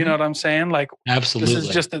 You know what I'm saying? Like, absolutely. This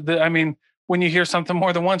is just, I mean, when you hear something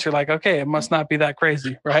more than once, you're like, okay, it must not be that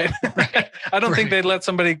crazy, right? I don't think they'd let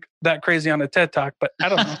somebody that crazy on a TED Talk, but I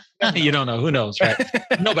don't know. You don't know. Who knows, right?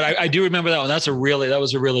 No, but I do remember that one. That was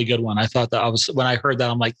a really good one. I thought that when I heard that,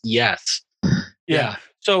 I'm like, yes. Yeah.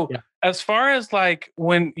 So as far as like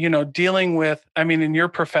when, dealing with, I mean, in your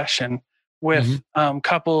profession with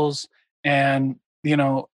couples and,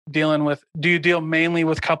 dealing with, do you deal mainly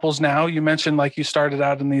with couples now? You mentioned like you started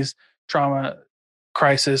out in these trauma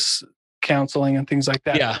crisis counseling and things like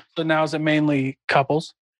that. Yeah. So now is it mainly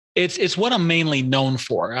couples? It's what I'm mainly known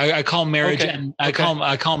for. I call marriage and I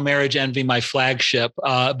call Marriage Envy my flagship,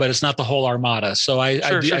 but it's not the whole armada. So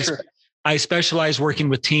I specialize working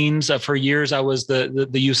with teens. For years, I was the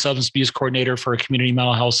youth substance abuse coordinator for a community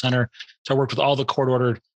mental health center. So I worked with all the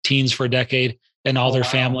court-ordered teens for a decade and all their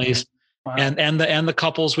families, and the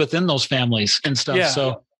couples within those families and stuff.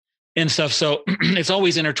 So it's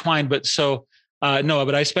always intertwined. But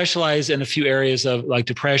but I specialize in a few areas of like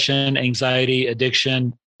depression, anxiety,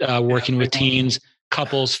 addiction, working with teens,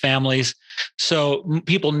 couples, families. So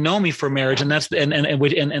people know me for marriage, and that's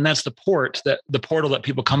that's the portal that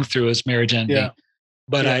people come through is Marriage Envy. Yeah.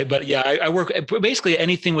 I work basically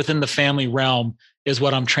anything within the family realm is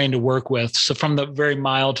what I'm trained to work with. So from the very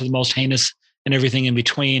mild to the most heinous and everything in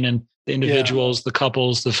between, and the individuals, the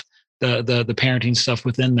couples, the parenting stuff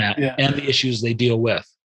within that, and the issues they deal with.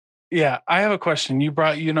 Yeah, I have a question. You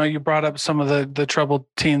brought up some of the troubled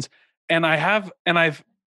teens, and I've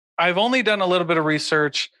only done a little bit of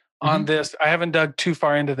research on this. I haven't dug too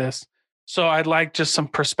far into this. So I'd like just some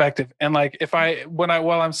perspective. And like,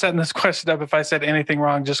 while I'm setting this question up, if I said anything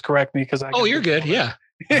wrong, just correct me. You're good. Yeah.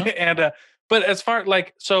 And, but as far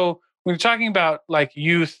so when you're talking about like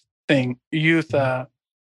you're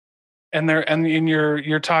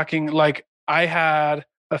talking like, I had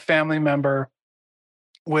a family member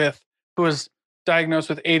who was diagnosed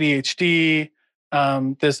with ADHD,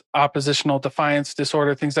 this oppositional defiance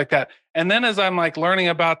disorder, things like that. And then as I'm like learning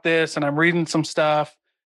about this and I'm reading some stuff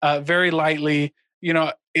very lightly,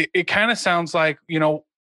 it kind of sounds like,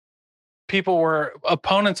 people were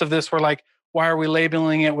opponents of this were like, why are we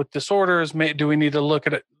labeling it with disorders? Do we need to look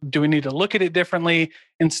at it? Do we need to look at it differently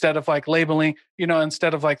instead of like labeling,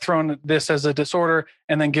 instead of like throwing this as a disorder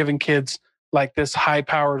and then giving kids like this high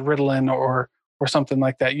powered Ritalin or something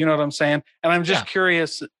like that. You know what I'm saying? And I'm just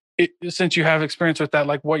curious, since you have experience with that,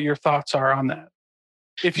 like what your thoughts are on that.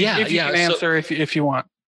 If you can answer, if you want.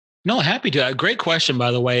 No, happy to. Great question,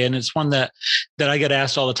 by the way. And it's one that I get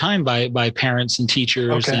asked all the time by parents and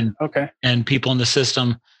teachers and people in the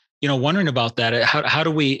system. wondering about that. How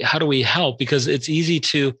do we help? Because it's easy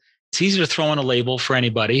to throw in a label for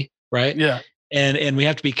anybody, right? Yeah. And we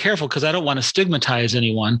have to be careful because I don't want to stigmatize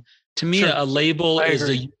anyone. To me, Sure. a label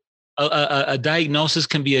is a diagnosis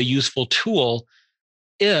can be a useful tool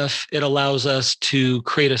if it allows us to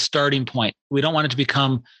create a starting point. We don't want it to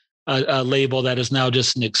become a label that is now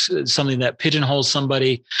just something that pigeonholes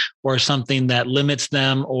somebody or something that limits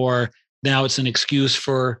them, or now it's an excuse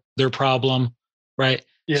for their problem, right?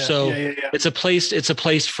 Yeah, so it's a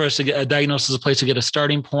place for us to get a diagnosis, a place to get a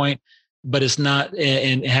starting point, but it's not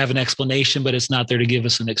and have an explanation, but it's not there to give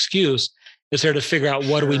us an excuse. It's there to figure out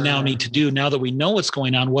what do we now need to do now that we know what's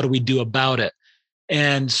going on. What do we do about it?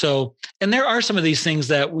 And there are some of these things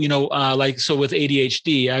that, so with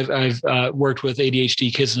ADHD, I've worked with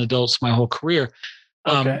ADHD kids and adults my whole career.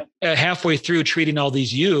 Halfway through treating all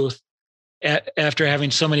these youth, after having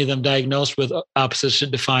so many of them diagnosed with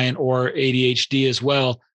opposition defiant or ADHD as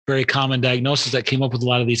well, very common diagnosis that came up with a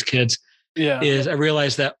lot of these kids, is I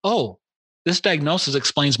realized that, this diagnosis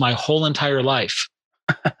explains my whole entire life.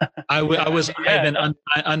 I've been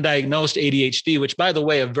undiagnosed ADHD, which, by the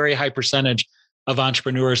way, a very high percentage of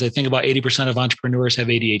entrepreneurs, I think about 80% of entrepreneurs have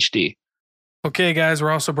ADHD. Okay, guys, we're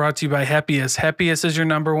also brought to you by Happiest. Happiest is your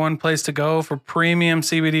number one place to go for premium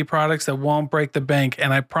CBD products that won't break the bank.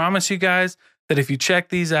 And I promise you guys that if you check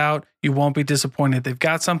these out, you won't be disappointed. They've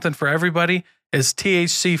got something for everybody. It's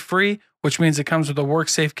THC free, which means it comes with a work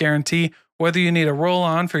safe guarantee. Whether you need a roll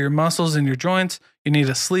on for your muscles and your joints, you need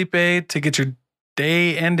a sleep aid to get your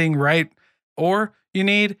day ending right, or you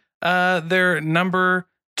need their number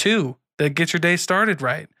 2 that gets your day started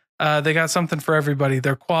right. They got something for everybody.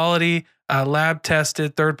 They're quality, lab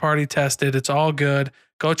tested, third party tested. It's all good.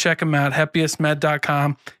 Go check them out.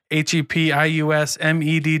 Happiestmed.com,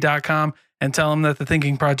 HEPIUSMED.com, and tell them that the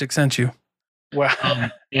Thinking Project sent you. Wow.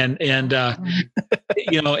 And not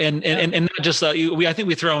just I think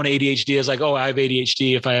we throw in ADHD as like, I have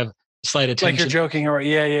ADHD if I have slight attention. Like you're joking, or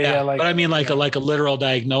yeah. But I mean, like a literal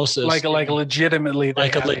diagnosis, like legitimately,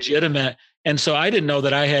 like a legitimate. And so I didn't know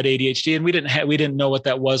that I had ADHD, and we didn't know what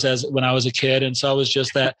that was as when I was a kid. And so I was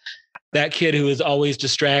just that kid who was always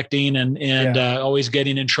distracting and always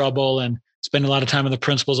getting in trouble and spending a lot of time in the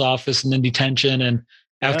principal's office and in detention and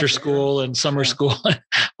after school and summer school,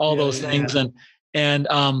 all those things. And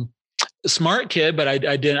smart kid, but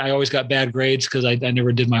I always got bad grades because I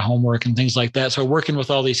never did my homework and things like that. So working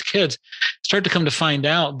with all these kids, started to come to find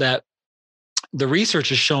out that the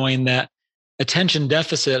research is showing that attention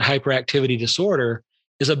deficit hyperactivity disorder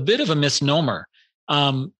is a bit of a misnomer,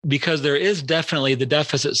 because there is definitely the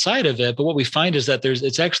deficit side of it. But what we find is that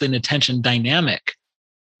it's actually an attention dynamic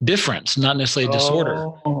difference, not necessarily a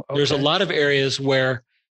disorder. Okay. There's a lot of areas where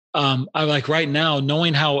I like right now,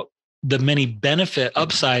 knowing how the many benefit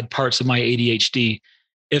upside parts of my ADHD.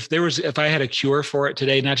 If I had a cure for it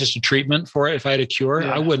today, not just a treatment for it, if I had a cure,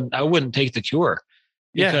 I wouldn't take the cure,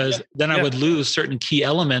 because then I would lose certain key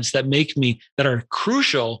elements that are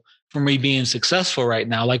crucial for me being successful right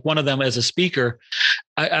now. Like one of them, as a speaker,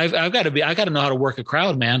 I've got to know how to work a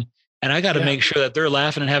crowd, man. And I got to make sure that they're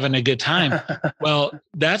laughing and having a good time. Well,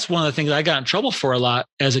 that's one of the things I got in trouble for a lot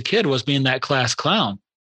as a kid, was being that class clown.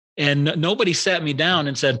 And nobody sat me down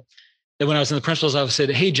and said, that when I was in the principal's office,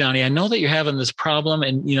 said, "Hey, Johnny, I know that you're having this problem,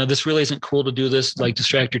 and this really isn't cool to do this, like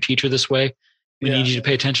distract your teacher this way. We need you to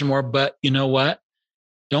pay attention more. But you know what?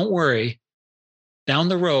 Don't worry. Down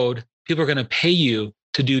the road, people are going to pay you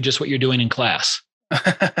to do just what you're doing in class."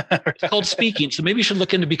 It's called speaking. So maybe you should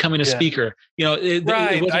look into becoming a speaker.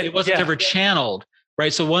 It wasn't ever channeled,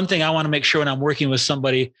 right? So one thing I want to make sure when I'm working with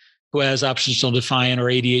somebody who has oppositional defiant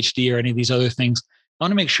or ADHD or any of these other things, I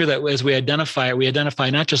want to make sure that as we identify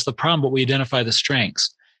not just the problem, but we identify the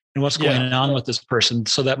strengths and what's going on with this person,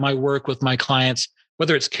 so that my work with my clients,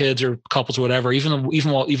 whether it's kids or couples or whatever, even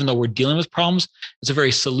though we're dealing with problems, it's a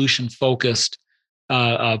very solution focused,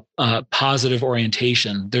 positive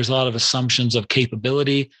orientation. There's a lot of assumptions of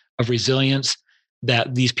capability, of resilience,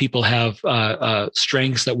 that these people have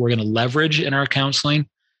strengths that we're going to leverage in our counseling,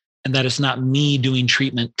 and that it's not me doing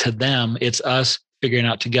treatment to them. It's us figuring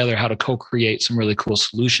out together how to co-create some really cool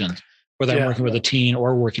solutions, whether I'm working with a teen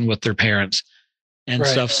or working with their parents and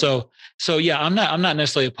stuff. So I'm not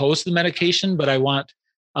necessarily opposed to the medication, but I want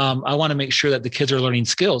to make sure that the kids are learning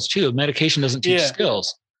skills too. Medication doesn't teach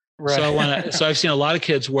skills. Right. So I've seen a lot of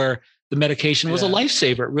kids where the medication was a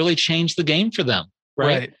lifesaver. It really changed the game for them.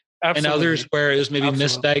 Right. Absolutely. And others where it was maybe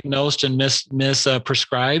misdiagnosed and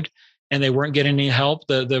misprescribed, and they weren't getting any help.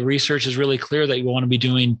 The research is really clear that you want to be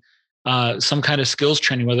doing some kind of skills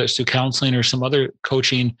training, whether it's through counseling or some other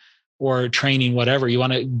coaching or training, whatever. You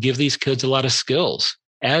want to give these kids a lot of skills.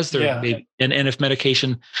 as their baby. And if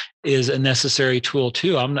medication is a necessary tool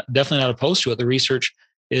too, I'm definitely not opposed to it. The research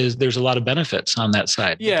is there's a lot of benefits on that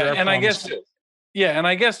side. Yeah. And I guess, you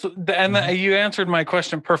answered my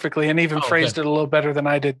question perfectly and even phrased it a little better than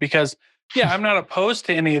I did, because I'm not opposed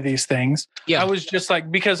to any of these things. I was just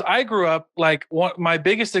like, because I grew up like my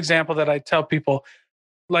biggest example that I tell people,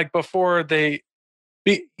 like before they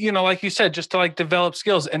be, like you said, just to like develop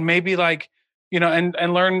skills and maybe like,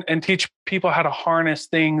 and learn and teach people how to harness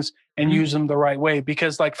things and use them the right way.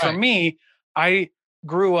 Because like for me, I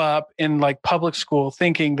grew up in like public school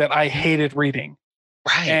thinking that I hated reading.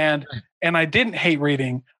 And I didn't hate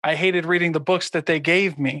reading. I hated reading the books that they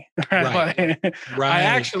gave me. I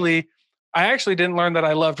actually didn't learn that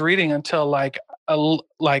I loved reading until like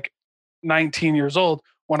 19 years old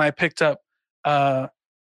when I picked up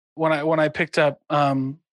when I picked up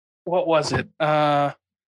what was it?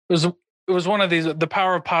 It was one of these, The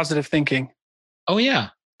Power of Positive Thinking. Oh yeah.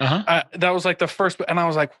 That was like the first, and I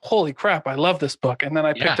was like, holy crap, I love this book. And then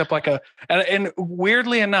I picked up like and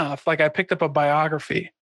weirdly enough, like I picked up a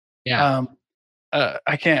biography. I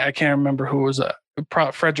can't remember who it was,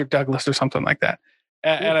 Frederick Douglass or something like that.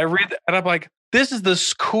 And I read and I'm like, this is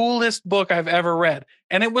the coolest book I've ever read.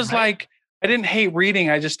 And it was like, I didn't hate reading.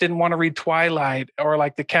 I just didn't want to read Twilight or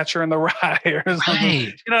like The Catcher in the Rye or something.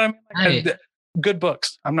 You know what I mean? Like, good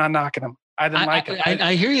books. I'm not knocking them. I didn't like it.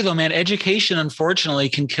 I hear you though, man. Education, unfortunately,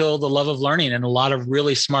 can kill the love of learning in a lot of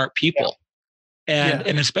really smart people.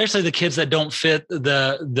 And especially the kids that don't fit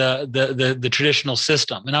the traditional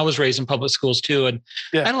system. And I was raised in public schools too. And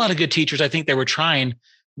I had a lot of good teachers. I think they were trying,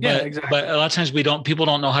 but a lot of times people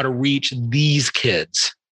don't know how to reach these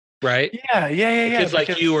kids. Right. Kids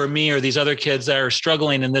like you or me or these other kids that are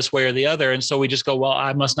struggling in this way or the other. And so we just go, well,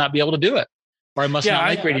 I must not be able to do it. Or I must not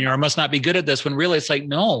like reading, or I must not be good at this, when really it's like,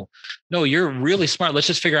 no, you're really smart. Let's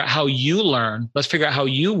just figure out how you learn. Let's figure out how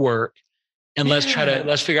you work. And let's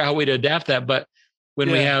figure out how we to adapt that. But when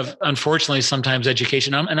we have, unfortunately, sometimes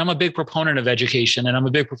education, and I'm a big proponent of education, and I'm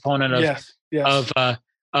a big proponent of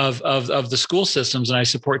the school systems, and I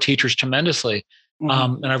support teachers tremendously.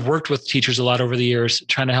 And I've worked with teachers a lot over the years,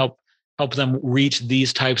 trying to help them reach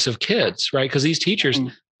these types of kids, right? Because these teachers,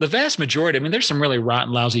 the vast majority, I mean, there's some really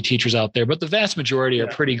rotten, lousy teachers out there, but the vast majority are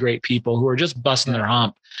pretty great people who are just busting their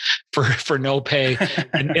hump for no pay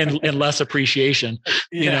and less appreciation,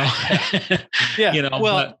 you know?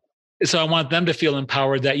 Well, so I want them to feel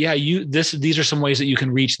empowered that, these are some ways that you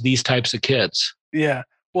can reach these types of kids. Yeah.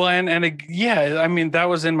 Well, I mean, that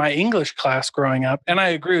was in my English class growing up. And I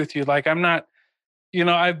agree with you. Like, I'm not,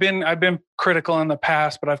 I've been critical in the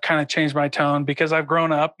past, but I've kind of changed my tone because I've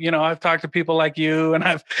grown up. I've talked to people like you, and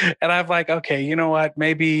I've like, okay, you know what?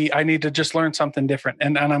 Maybe I need to just learn something different,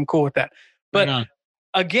 and I'm cool with that. But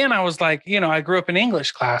again, I was like, I grew up in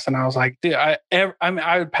English class, and I was like, dude, I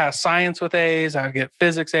would pass science with A's, I would get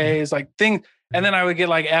physics A's, like things, and then I would get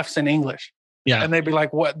like F's in English. Yeah. And they'd be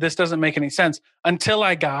like, what? This doesn't make any sense. Until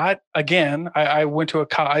I got, I went to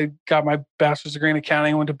I got my bachelor's degree in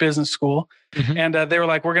accounting, went to business school. And they were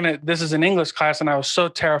like, this is an English class. And I was so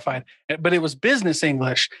terrified, but it was business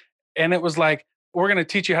English. And it was like, we're going to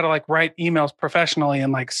teach you how to like write emails professionally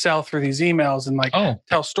and like sell through these emails and like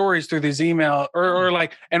tell stories through these emails or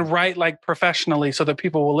like, and write like professionally so that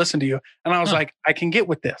people will listen to you. And I was like, I can get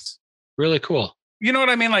with this. Really cool. You know what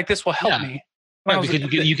I mean? Like, this will help me. Right,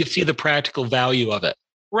 because you could see the practical value of it.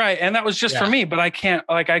 Right. And that was just for me, but I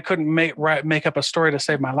couldn't make up a story to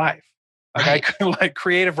save my life. Like I couldn't, like,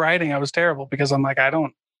 creative writing. I was terrible because I'm like, I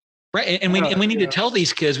don't. Right. And we need to tell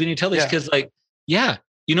these kids, kids like, you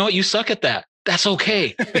know what? You suck at that. That's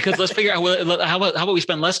okay. Because let's figure out, how about we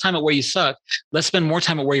spend less time at where you suck? Let's spend more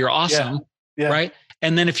time at where you're awesome. Yeah. Right.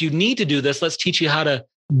 And then if you need to do this, let's teach you how to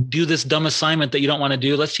do this dumb assignment that you don't want to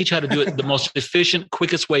do. Let's teach you how to do it the most efficient,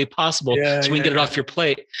 quickest way possible, so we can get it off your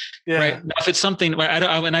plate. Yeah. Right. Now, if it's something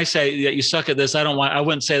where when I say that you suck at this, I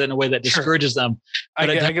wouldn't say that in a way that discourages them. But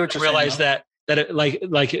I get what you're realize saying, that it,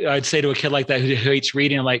 like I'd say to a kid like that who hates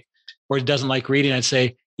reading, or doesn't like reading, I'd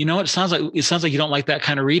say, you know what? It sounds like you don't like that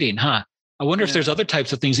kind of reading, huh? I wonder if there's other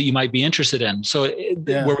types of things that you might be interested in. So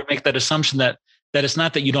where we make that assumption that it's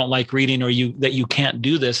not that you don't like reading or that you can't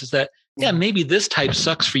do this, is that, maybe this type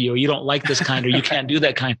sucks for you. Or you don't like this kind, or you can't do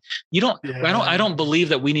that kind. I don't believe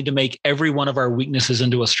that we need to make every one of our weaknesses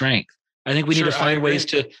into a strength. I think we need to find ways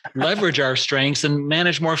to leverage our strengths and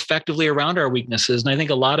manage more effectively around our weaknesses. And I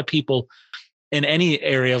think a lot of people in any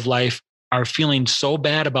area of life are feeling so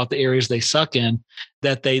bad about the areas they suck in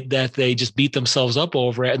that they just beat themselves up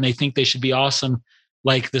over it, and they think they should be awesome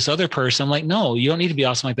like this other person. I'm like, no, you don't need to be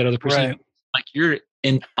awesome like that other person. Right. Like, you're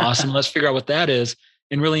awesome. Let's figure out what that is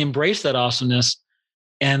and really embrace that awesomeness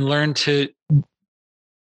and learn to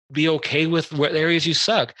be okay with what areas you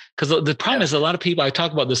suck. Because the problem is a lot of people, I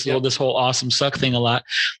talk about this, this whole awesome suck thing a lot,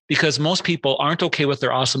 because most people aren't okay with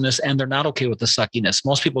their awesomeness and they're not okay with the suckiness.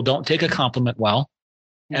 Most people don't take a compliment well,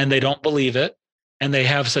 and they don't believe it. And they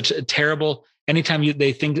have such a terrible,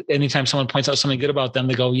 anytime someone points out something good about them,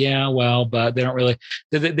 they go, yeah, well, but they don't really,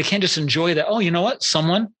 they can't just enjoy that. Oh, you know what?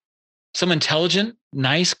 Some intelligent,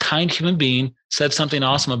 nice, kind human being said something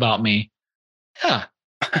awesome about me. Yeah.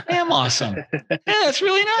 I am awesome. Yeah, that's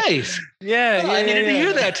really nice. I needed to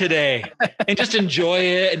hear that today, and just enjoy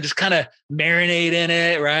it and just kind of marinate in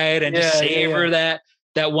it, right? And just savor that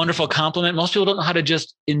wonderful compliment. Most people don't know how to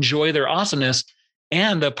just enjoy their awesomeness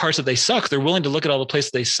and the parts that they suck. They're willing to look at all the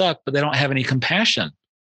places they suck, but they don't have any compassion.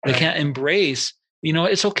 They can't embrace,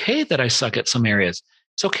 it's okay that I suck at some areas.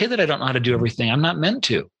 It's okay that I don't know how to do everything. I'm not meant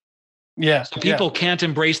to. Yeah. So people can't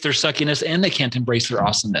embrace their suckiness, and they can't embrace their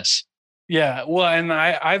awesomeness. Yeah. Well, and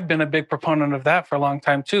I've been a big proponent of that for a long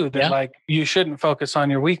time too, that like you shouldn't focus on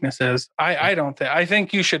your weaknesses. I don't think, I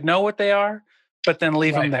think you should know what they are, but then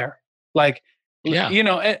leave them there. Like,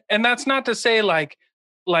 and that's not to say like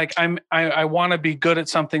I want to be good at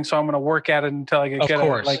something, so I'm going to work at it until I get good at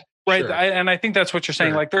it. Like, right. Sure. And I think that's what you're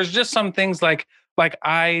saying. Sure. Like, there's just some things like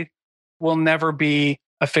I will never be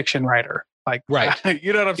a fiction writer. Like, right.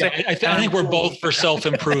 You know what I'm saying? I think we're both for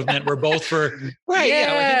self-improvement. We're both for, right.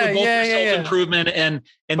 I think we're both for self-improvement and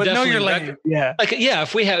but know your lane.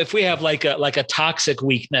 If we have like a toxic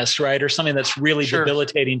weakness, right. Or something that's really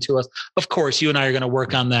debilitating to us, of course, you and I are going to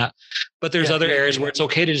work on that. But there's other areas where it's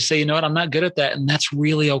okay to just say, you know what, I'm not good at that. And that's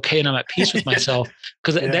really okay. And I'm at peace with myself,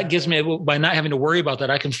 because that gives me, by not having to worry about that,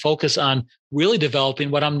 I can focus on really developing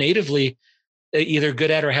what I'm natively either good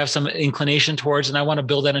at or have some inclination towards. And I want to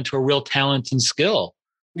build that into a real talent and skill.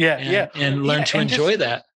 And learn to enjoy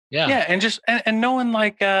that. And knowing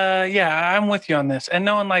like, I'm with you on this. And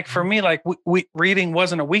knowing like, for me, like reading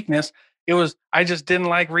wasn't a weakness. It was, I just didn't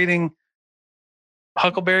like reading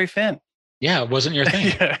Huckleberry Finn. Yeah. It wasn't your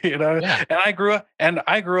thing. And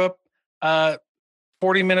I grew up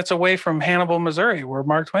 40 minutes away from Hannibal, Missouri, where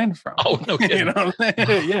Mark Twain is from. Oh, no kidding. I'm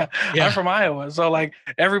from Iowa. So like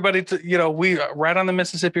everybody, we right on the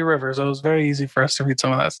Mississippi River. So it was very easy for us to read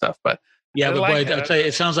some of that stuff. But I'll tell you,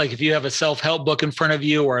 it sounds like if you have a self-help book in front of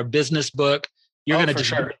you or a business book, you're going to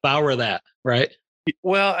just devour that, right?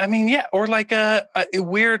 Well, I mean, or like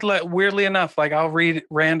weirdly enough, like I'll read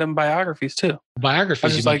random biographies too.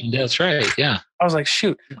 Biographies, that's right. Yeah. I was like,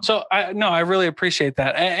 shoot. So I really appreciate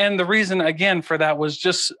that. And the reason again for that was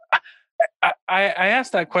just, I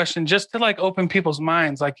asked that question just to like open people's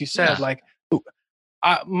minds. Like you said, like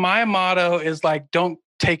my motto is like, don't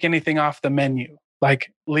take anything off the menu.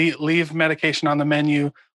 Like leave medication on the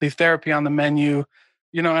menu, leave therapy on the menu,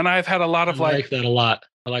 and I've had a lot of I like that a lot.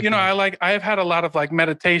 I've had a lot of like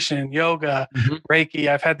meditation, yoga, Reiki.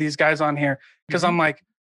 I've had these guys on here because I'm like,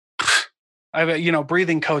 I've,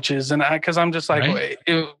 breathing coaches, and because I'm just like,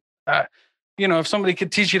 if somebody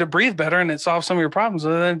could teach you to breathe better and it solves some of your problems,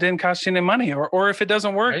 then it didn't cost you any money, or if it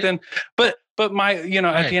doesn't work, then, but my,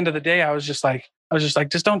 at the end of the day, I was just like,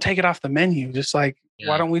 just don't take it off the menu. Just like,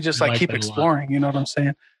 why don't we just like keep exploring? You know what I'm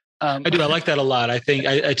saying? I do. I like that a lot. I think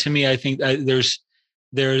there's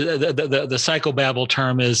the psychobabble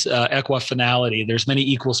term is equifinality. There's many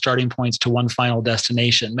equal starting points to one final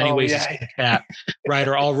destination. Many ways to skin a cat, right?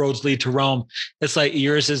 Or all roads lead to Rome. It's like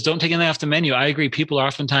yours is don't take anything off the menu. I agree. People are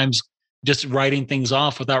oftentimes just writing things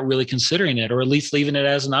off without really considering it, or at least leaving it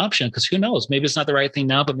as an option. Because who knows? Maybe it's not the right thing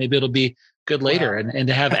now, but maybe it'll be good later. And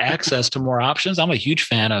to have access to more options, I'm a huge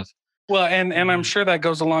fan of. Well, and I'm sure that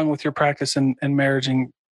goes along with your practice in marriage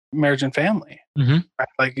and family. Mm-hmm.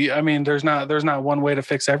 Like, I mean, there's not one way to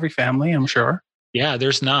fix every family, I'm sure. Yeah,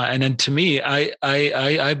 there's not. And then to me,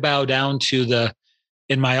 I bow down to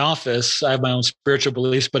in my office, I have my own spiritual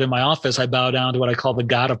beliefs, but in my office, I bow down to what I call the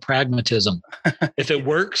God of pragmatism. If it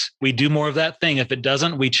works, we do more of that thing. If it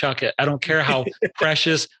doesn't, we chuck it. I don't care how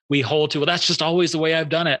precious we hold to. Well, that's just always the way I've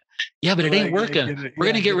done it. Yeah, but it ain't working. We're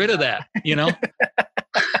going to get rid of that,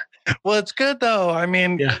 Well, it's good though. I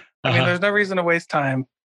mean, there's no reason to waste time.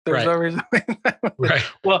 There's no reason. Right.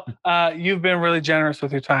 Well, you've been really generous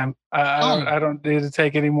with your time. I don't need to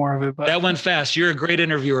take any more of it. But that went fast. You're a great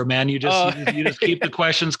interviewer, man. You just keep the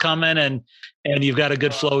questions coming, and you've got a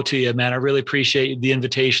good flow to you, man. I really appreciate the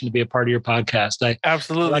invitation to be a part of your podcast.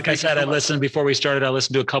 Absolutely. Like I said, I listened before we started. I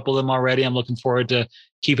listened to a couple of them already. I'm looking forward to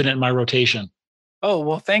keeping it in my rotation. Oh,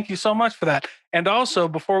 well, thank you so much for that. And also,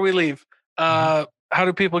 before we leave, how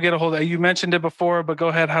do people get a hold of you? You mentioned it before, but go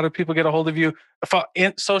ahead. How do people get a hold of you?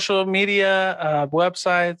 In social media,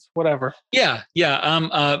 websites, whatever. Yeah.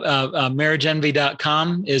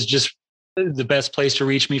 MarriageEnvy.com is just the best place to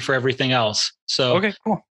reach me for everything else. So okay,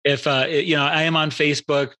 cool. if I am on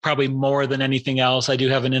Facebook probably more than anything else. I do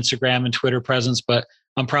have an Instagram and Twitter presence, but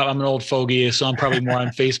I'm an old fogey, so I'm probably more on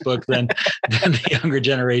Facebook than the younger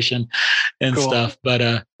generation and stuff. But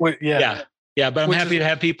yeah. But I'm happy to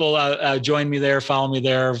have people join me there, follow me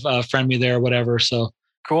there, friend me there, whatever. So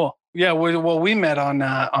cool. Yeah. Well, we met on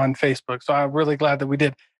Facebook, so I'm really glad that we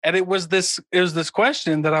did. And it was this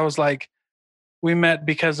question that I was like, we met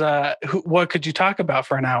because what could you talk about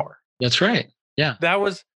for an hour? That's right. Yeah.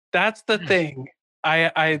 That's the thing.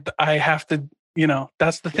 I have to,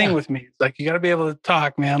 that's the thing with me. It's like, you got to be able to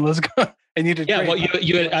talk, man. Let's go. And you did. Yeah. Great.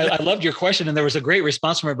 Well, I loved your question, and there was a great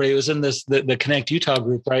response from everybody. It was in the Connect Utah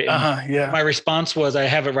group, right? Yeah. My response was, I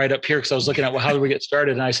have it right up here because I was looking at, well, how do we get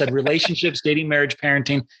started? And I said, relationships, dating, marriage,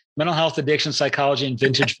 parenting, mental health, addiction, psychology, and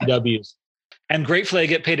vintage VWs. And gratefully, I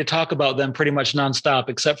get paid to talk about them pretty much nonstop,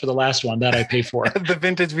 except for the last one that I pay for. The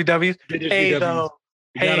vintage VWs. You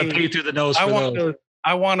gotta pay through the nose for those.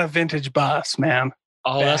 I want a vintage bus, man.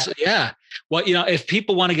 Oh, that's yeah. Well, if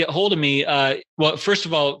people want to get hold of me, well, first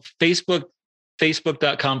of all,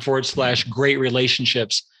 facebook.com/great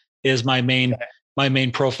relationships is my main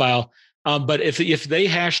profile. But if they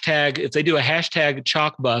do a hashtag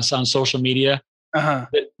chalk bus on social media, my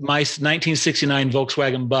 1969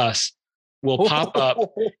 Volkswagen bus will pop up,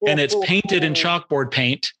 and it's painted in chalkboard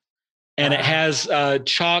paint, and it has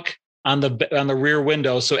chalk on the rear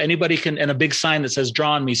window, so anybody can, and a big sign that says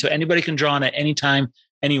 "Draw on me," so anybody can draw on it anytime,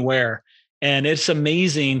 anywhere. And it's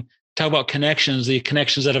amazing. Talk about connections, the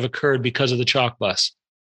connections that have occurred because of the chalk bus.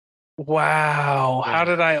 Wow.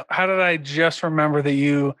 Yeah. How did I just remember that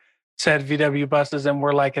you said VW buses and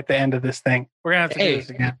we're like at the end of this thing? We're gonna have to do this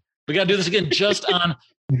again. We gotta do this again just on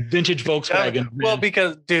vintage Volkswagen. Well,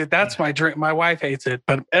 because dude, that's my dream. My wife hates it,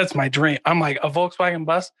 but it's my dream. I'm like, a Volkswagen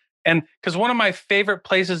bus. And because one of my favorite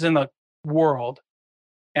places in the world,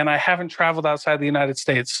 and I haven't traveled outside the United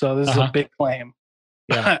States, so this is a big claim.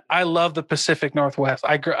 Yeah. I love the Pacific Northwest.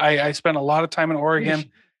 I spent a lot of time in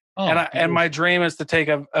Oregon, and my dream is to take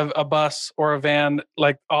a bus or a van,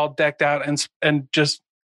 like all decked out, and just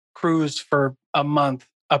cruise for a month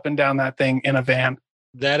up and down that thing in a van.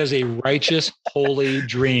 That is a righteous, holy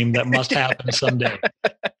dream that must happen someday.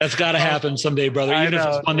 That's got to happen someday, brother. Even if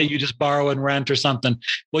it's one that you just borrow and rent or something.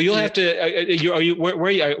 Well, you'll have to. Where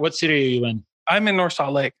are you? What city are you in? I'm in North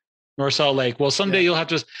Salt Lake. North Salt Lake. Well, someday you'll have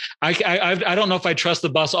to. I don't know if I trust the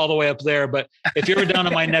bus all the way up there, but if you're ever down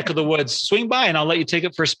in my neck of the woods, swing by and I'll let you take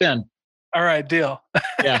it for a spin. All right, deal.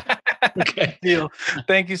 Yeah. Okay. Deal.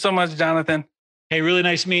 Thank you so much, Jonathan. Hey, really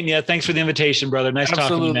nice meeting you. Thanks for the invitation, brother. Nice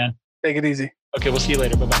talking to you, man. Take it easy. Okay, we'll see you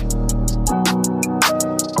later. Bye-bye.